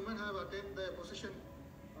these women have attained their position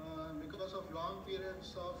because of long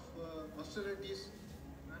periods of austerities,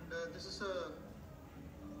 and this is a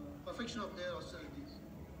perfection of their austerities.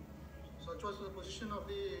 Such was the position of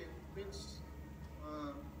the queen's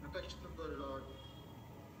attraction to the Lord.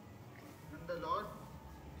 And the Lord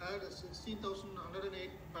had 16,108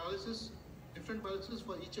 palaces, different palaces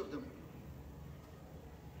for each of them,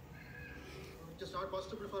 which is not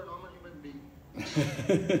possible for a normal human being.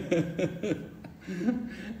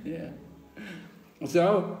 Yeah.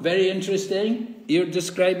 So, very interesting. You're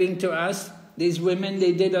describing to us, these women,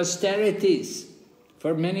 they did austerities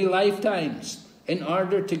for many lifetimes in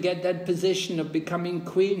order to get that position of becoming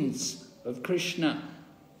queens of Krishna.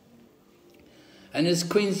 And as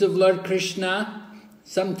queens of Lord Krishna,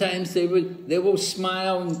 sometimes they will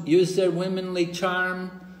smile and use their womanly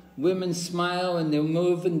charm. Women smile and they'll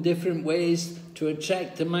move in different ways to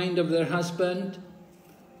attract the mind of their husband.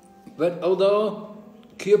 But although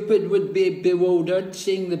Cupid would be bewildered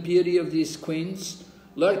seeing the beauty of these queens,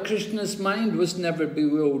 Lord Krishna's mind was never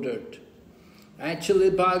bewildered.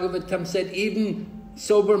 Actually, Bhagavatam said even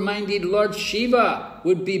sober-minded Lord Shiva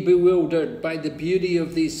would be bewildered by the beauty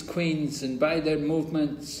of these queens and by their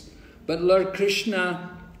movements. But Lord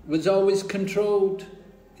Krishna was always controlled.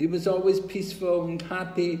 He was always peaceful and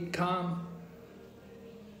happy, calm.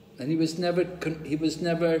 And he was never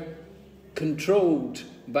controlled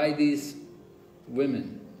by these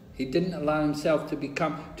women. He didn't allow himself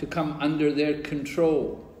to come under their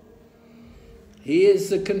control. He is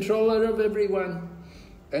the controller of everyone.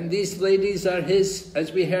 And these ladies are his,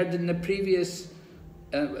 as we heard in the previous,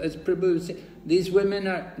 as Prabhu said, these women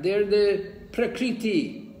they're the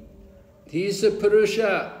Prakriti. He is the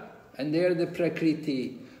Purusha, and they're the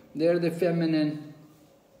Prakriti. They're the feminine.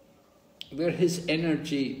 They're his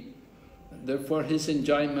energy. They're for his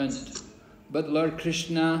enjoyment. But Lord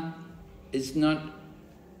Krishna is not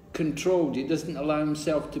controlled. He doesn't allow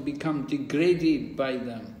himself to become degraded by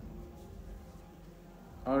them.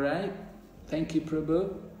 All right? Thank you,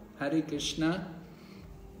 Prabhu. Hare Krishna.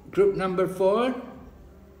 Group number 4.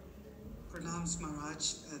 Pranams Maharaj,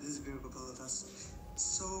 this is B.V.V.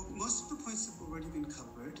 So most of the points have already been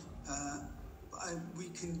covered. We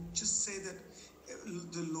can just say that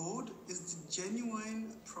the Lord is the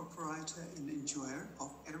genuine proprietor and enjoyer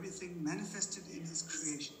of everything manifested in his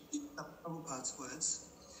creation. Prabhupada's words.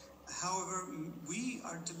 However, we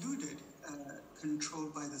are deluded,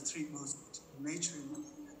 controlled by the three modes of nature,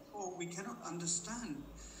 or we cannot understand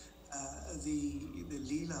the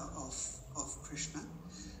Leela of Krishna.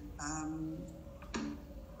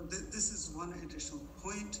 This is one additional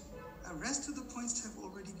point. Rest of the points have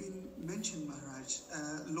already been mentioned, Maharaj.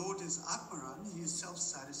 Lord is Atmaran, he is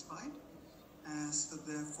self-satisfied, so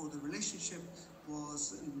therefore the relationship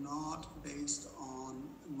was not based on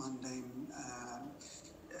mundane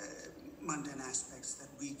aspects that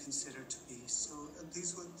we consider to be. So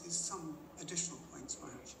these were some additional points,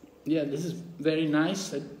 Maharaj. Yeah, this is very nice.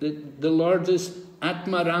 The Lord is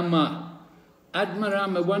Atmarama.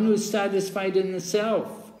 Atmarama, one who is satisfied in the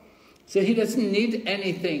self. So he doesn't need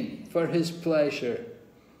anything for his pleasure.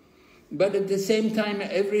 But at the same time,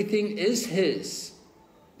 everything is his.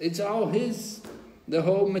 It's all his. The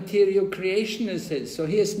whole material creation is his. So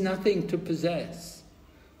he has nothing to possess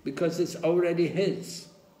because it's already his.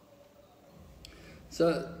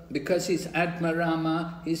 So because he's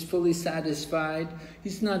Atmarama, he's fully satisfied.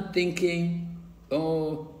 He's not thinking,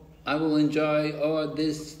 oh, I will enjoy, oh,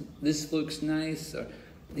 this looks nice. Or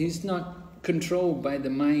he's not controlled by the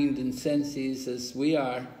mind and senses as we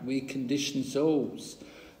are, we conditioned souls.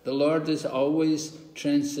 The Lord is always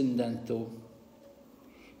transcendental.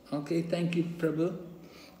 Okay, thank you, Prabhu.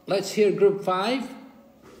 Let's hear group 5.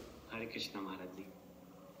 Hare Krishna, Maharaj.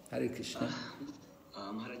 Hare Krishna.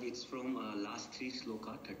 Maharaj, it's from last 3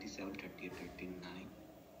 sloka, 37, 38, 39.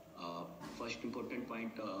 First important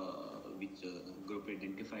point which group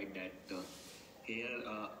identified that here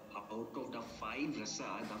out of the 5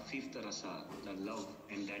 rasa, the 5th rasa, the love,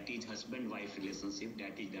 and that is husband-wife relationship,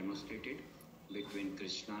 that is demonstrated between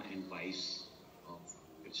Krishna and wives of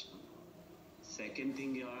Krishna. Second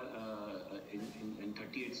thing, in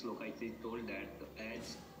 38th sloka it is told that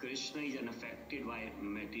as Krishna is unaffected by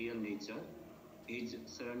material nature, his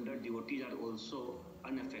surrendered devotees are also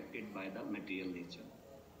unaffected by the material nature.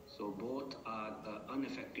 So both are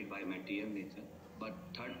unaffected by material nature. But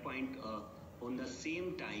third point, on the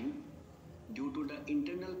same time, due to the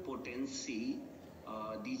internal potency,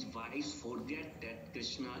 these wives forget that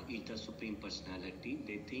Krishna is the Supreme Personality.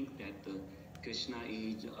 They think that Krishna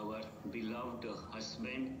is our beloved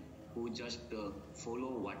husband who just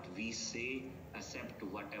follow what we say, accept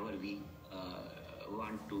whatever we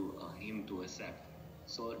want to him to accept.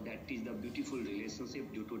 So that is the beautiful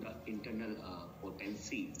relationship due to the internal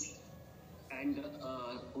potency. And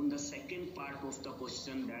on the second part of the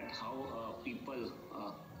question, that how people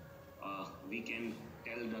we can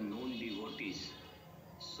tell the non-devotees.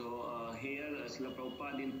 So here Srila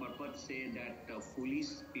Prabhupada in purpose say that foolish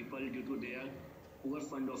people, due to their poor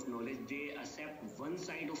fund of knowledge, they accept one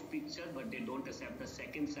side of picture but they don't accept the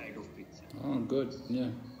second side of picture. Oh, good,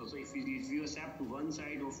 yeah. So if you accept one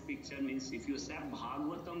side of picture, means if you accept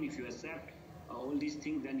Bhagavatam, if you accept all these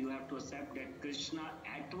things, then you have to accept that Krishna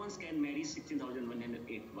at once can marry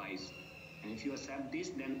 16,108 wives. And if you accept this,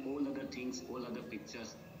 then all other things, all other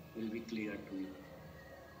pictures will be clear to you.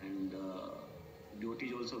 And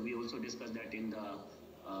devotees also, we also discussed that in the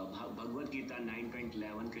Bhagavad Gita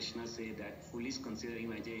 9.11, Krishna say that foolish consider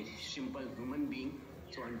him as a simple human being.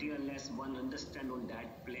 So until unless one understand on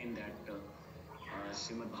that plane that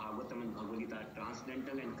Srimad Bhagavatam and Bhagavad Gita are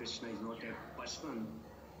transcendental and Krishna is not a person,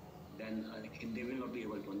 then they will not be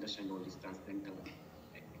able to understand all this transcendental.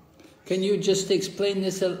 Can you just explain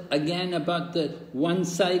this again about the one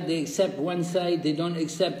side, they accept one side, they don't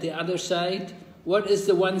accept the other side? What is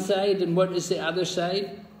the one side and what is the other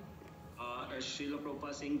side? Srila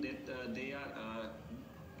Prabhupada saying that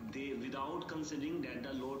they without considering that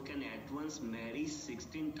the Lord can at once marry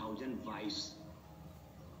 16,000 wives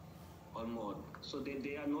or more. So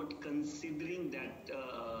they are not considering that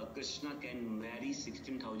Krishna can marry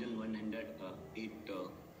 16,108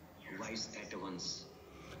 wives at once.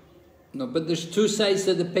 No, but there's two sides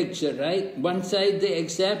of the picture, right? One side they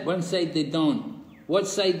accept, one side they don't. What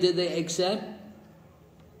side do they accept?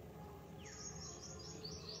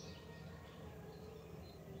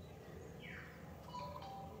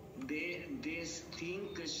 They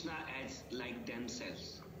think Krishna as like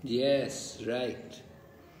themselves. Yes, right.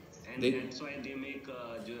 And that's why they make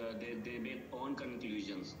they make own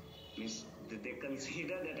conclusions. Means they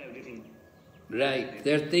consider that everything. Right.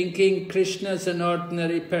 They're thinking Krishna's an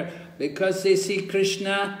ordinary person because they see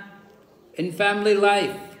Krishna in family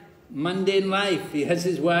life, mundane life. He has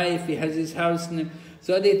his wife, he has his house,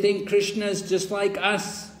 so they think Krishna is just like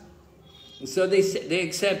us. So they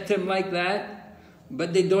accept him like that,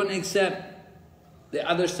 but they don't accept the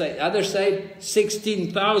other side. The other side,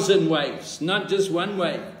 16,000 wives, not just one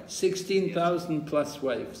wife, 16,000 plus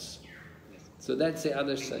wives. So that's the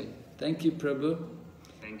other side. Thank you, Prabhu.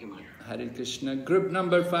 Thank you, Maharaj. Hare Krishna. Group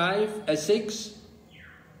number 6.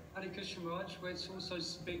 Hare Krishna Maharaj, where it's also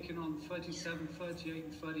speaking on 37, 38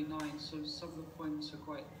 and 39, so some of the points are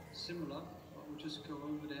quite similar, but we'll just go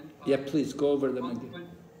over them. Yeah, please go over them again.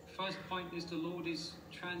 First point is the Lord is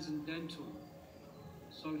transcendental.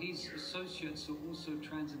 So his associates are also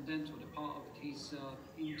transcendental, a part of his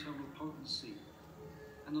internal potency.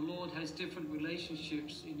 And the Lord has different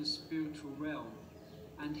relationships in the spiritual realm.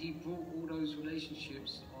 And he brought all those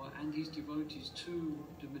relationships and his devotees to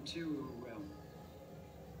the material realm.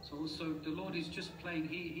 So also the Lord is just playing,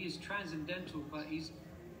 he is transcendental, but he's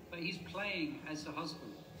playing as a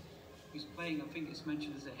husband. He's playing, I think it's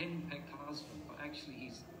mentioned as a henpecked husband, but actually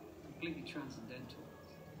he's completely transcendental.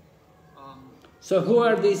 So who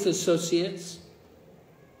are these associates?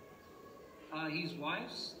 His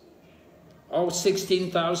wives. All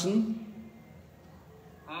 16,000?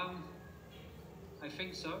 I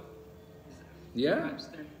think so. Yeah.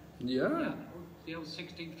 Yeah. The old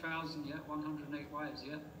 16,000, 108 wives,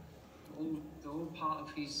 they're all part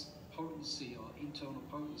of his potency or internal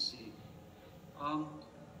potency.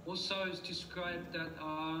 Also, it's described that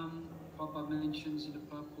Prabhupada mentions in the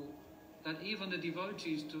purport that even the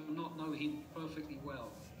devotees do not know him perfectly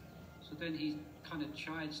well. So then he kind of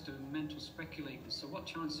chides the mental speculators. So what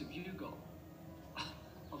chance have you got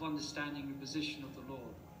of understanding the position of the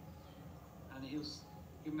Lord? And he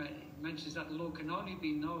mentions that the Lord can only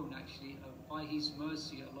be known actually by his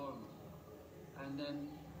mercy alone. And then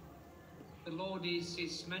the Lord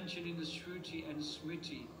is mentioned in the Shruti and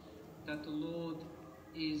Smriti that the Lord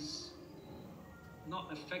is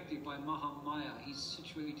not affected by Mahamaya. He's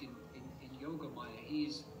situated in Yoga Maya. He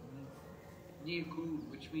is Nirgun,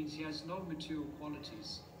 which means he has no material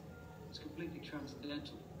qualities. It's completely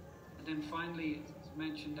transcendental. And then finally it's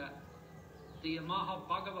mentioned that the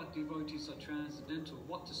Mahabhagavat devotees are transcendental.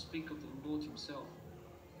 What to speak of the Lord himself?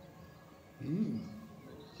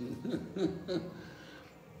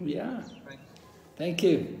 Yeah. Thank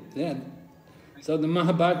you. Yeah. So the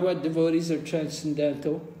Mahabhagavat devotees are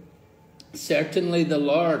transcendental. Certainly the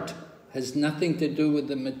Lord has nothing to do with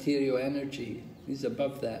the material energy. He's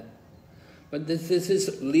above that. But this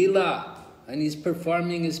is Leela, and he's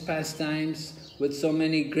performing his pastimes with so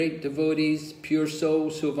many great devotees, pure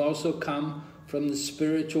souls who have also come from the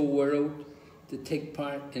spiritual world to take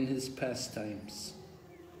part in his pastimes.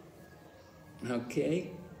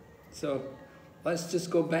 Okay, so let's just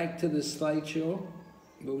go back to the slideshow.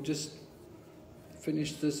 We'll just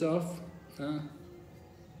finish this off.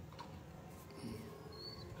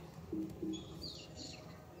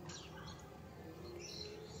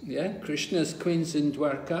 Yeah, Krishna's queens in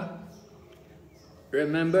Dwarka.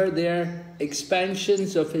 Remember, they're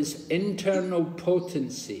expansions of his internal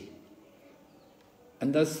potency.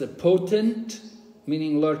 And thus the potent,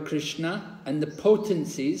 meaning Lord Krishna, and the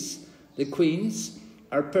potencies, the queens,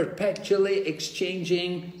 are perpetually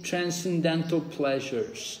exchanging transcendental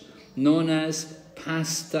pleasures, known as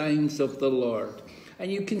pastimes of the Lord.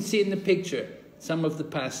 And you can see in the picture some of the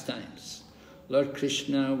pastimes. Lord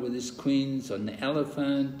Krishna with his queens on the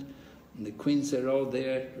elephant, and the queens are all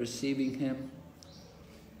there receiving him.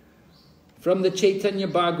 From the Chaitanya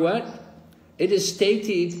Bhagavat, it is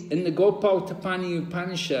stated in the Gopal Tapani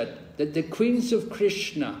Upanishad that the queens of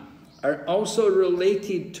Krishna are also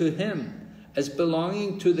related to him as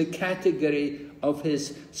belonging to the category of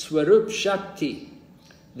his Swarup Shakti.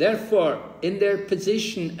 Therefore, in their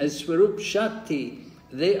position as Swarup Shakti,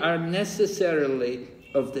 they are necessarily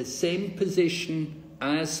of the same position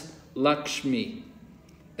as Lakshmi.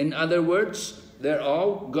 In other words, they're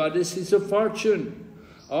all goddesses of fortune.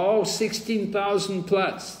 All 16,000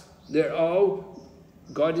 plus, they're all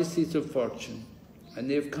goddesses of fortune. And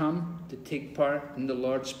they've come to take part in the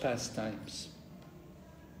Lord's pastimes.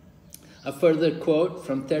 A further quote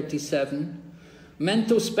from 37.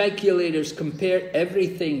 Mental speculators compare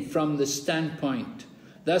everything from the standpoint.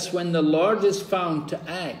 Thus, when the Lord is found to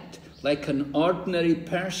act like an ordinary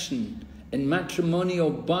person in matrimonial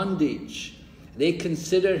bondage, they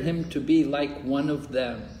consider him to be like one of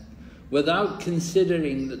them, without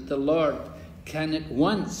considering that the Lord can at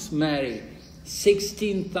once marry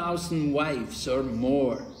 16,000 wives or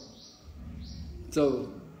more.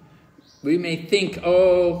 So we may think,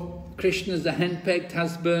 oh, Krishna's a henpecked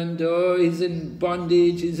husband, oh, he's in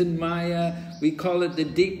bondage, he's in Maya. We call it the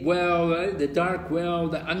deep well, right? The dark well,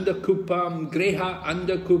 the andakupam, greha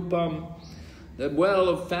andakupam, the well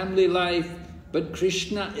of family life. But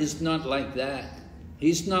Krishna is not like that.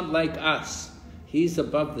 He's not like us. He's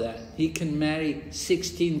above that. He can marry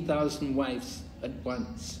 16,000 wives at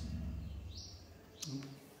once.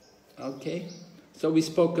 Okay, so we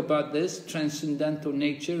spoke about this transcendental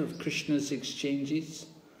nature of Krishna's exchanges.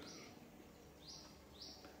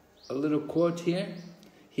 a little quote here.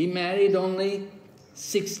 He married only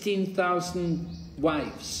 16,000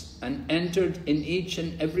 wives and entered in each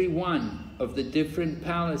and every one of the different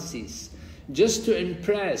palaces, just to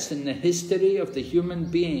impress in the history of the human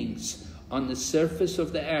beings on the surface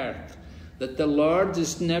of the earth that the Lord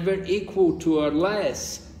is never equal to or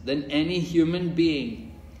less than any human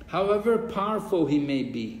being, however powerful he may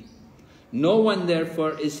be. No one,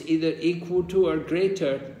 therefore, is either equal to or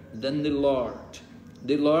greater than the Lord.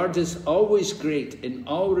 The Lord is always great in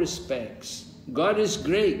all respects. God is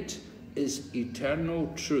great, is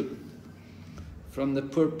eternal truth. From the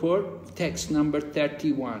purport, text number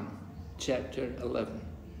 31, chapter 11.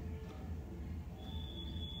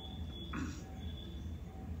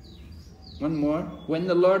 One more. When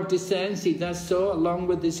the Lord descends, he does so along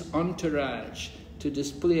with his entourage to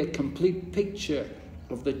display a complete picture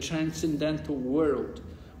of the transcendental world,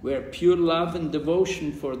 where pure love and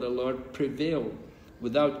devotion for the Lord prevail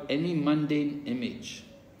without any mundane image.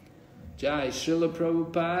 Jai, Srila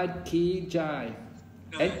Prabhupada ki Jai.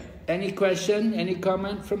 Any question, any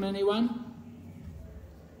comment from anyone?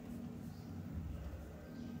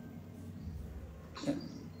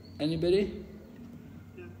 Anybody?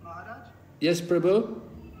 Yes, Maharaj? Yes, Prabhu?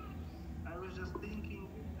 I was just thinking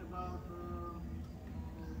about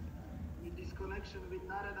this connection with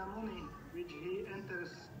Narada Muni, which he enters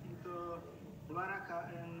into Dwaraka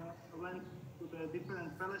and went to the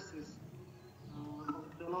different palaces of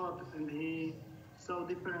the Lord, and he saw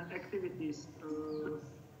different activities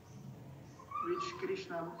which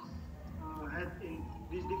Krishna had in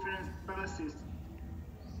these different palaces,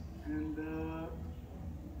 and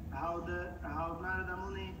how Narada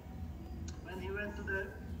Muni, when he went to the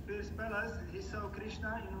first palace, he saw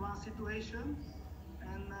Krishna in one situation,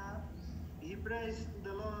 and he praised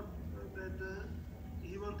the Lord that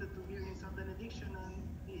he wanted to give him some benediction, and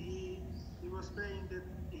he was praying that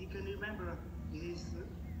he can remember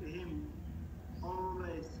him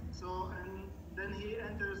always. So, and then he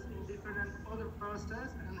enters in different other palaces,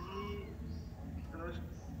 and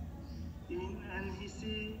he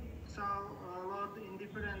saw Lord in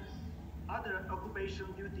different other occupation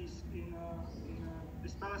duties in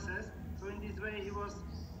these palaces. So in this way,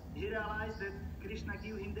 he realized that Krishna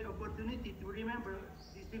gave him the opportunity to remember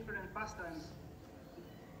these different pastimes.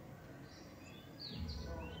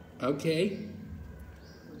 Okay.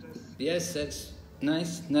 Yes, that's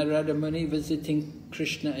nice. Narada Muni visiting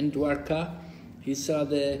Krishna in Dwarka. He saw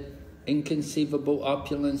the inconceivable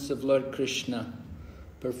opulence of Lord Krishna,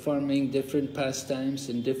 performing different pastimes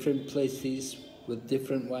in different places with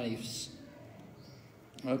different wives.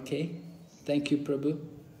 Okay, thank you, Prabhu.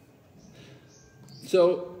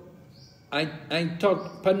 So,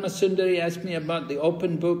 Padma Sundari asked me about the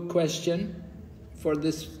open book question for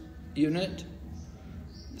this unit.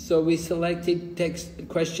 So we selected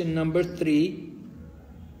question number 3,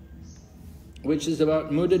 which is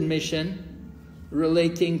about mood and mission,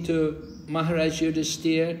 relating to Maharaj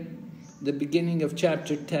Yudhishthira, the beginning of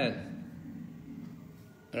chapter 10.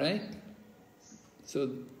 Right? So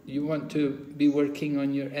you want to be working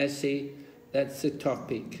on your essay, that's the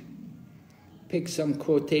topic. Pick some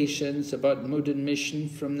quotations about mood and mission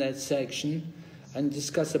from that section and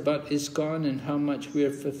discuss about ISKCON and how much we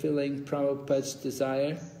are fulfilling Prabhupada's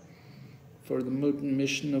desire for the mood and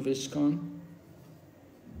mission of ISKCON.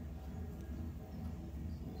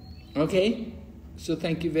 Okay? So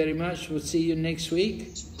thank you very much. We'll see you next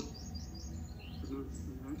week.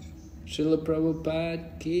 Srila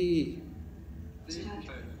Prabhupada ki. Thank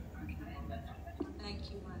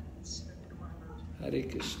you, Maharaj. Hare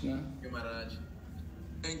Krishna. Thank you, Maharaj.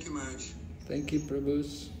 Thank you, Maharaj. Thank you,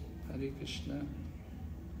 Prabhus. Hare Krishna.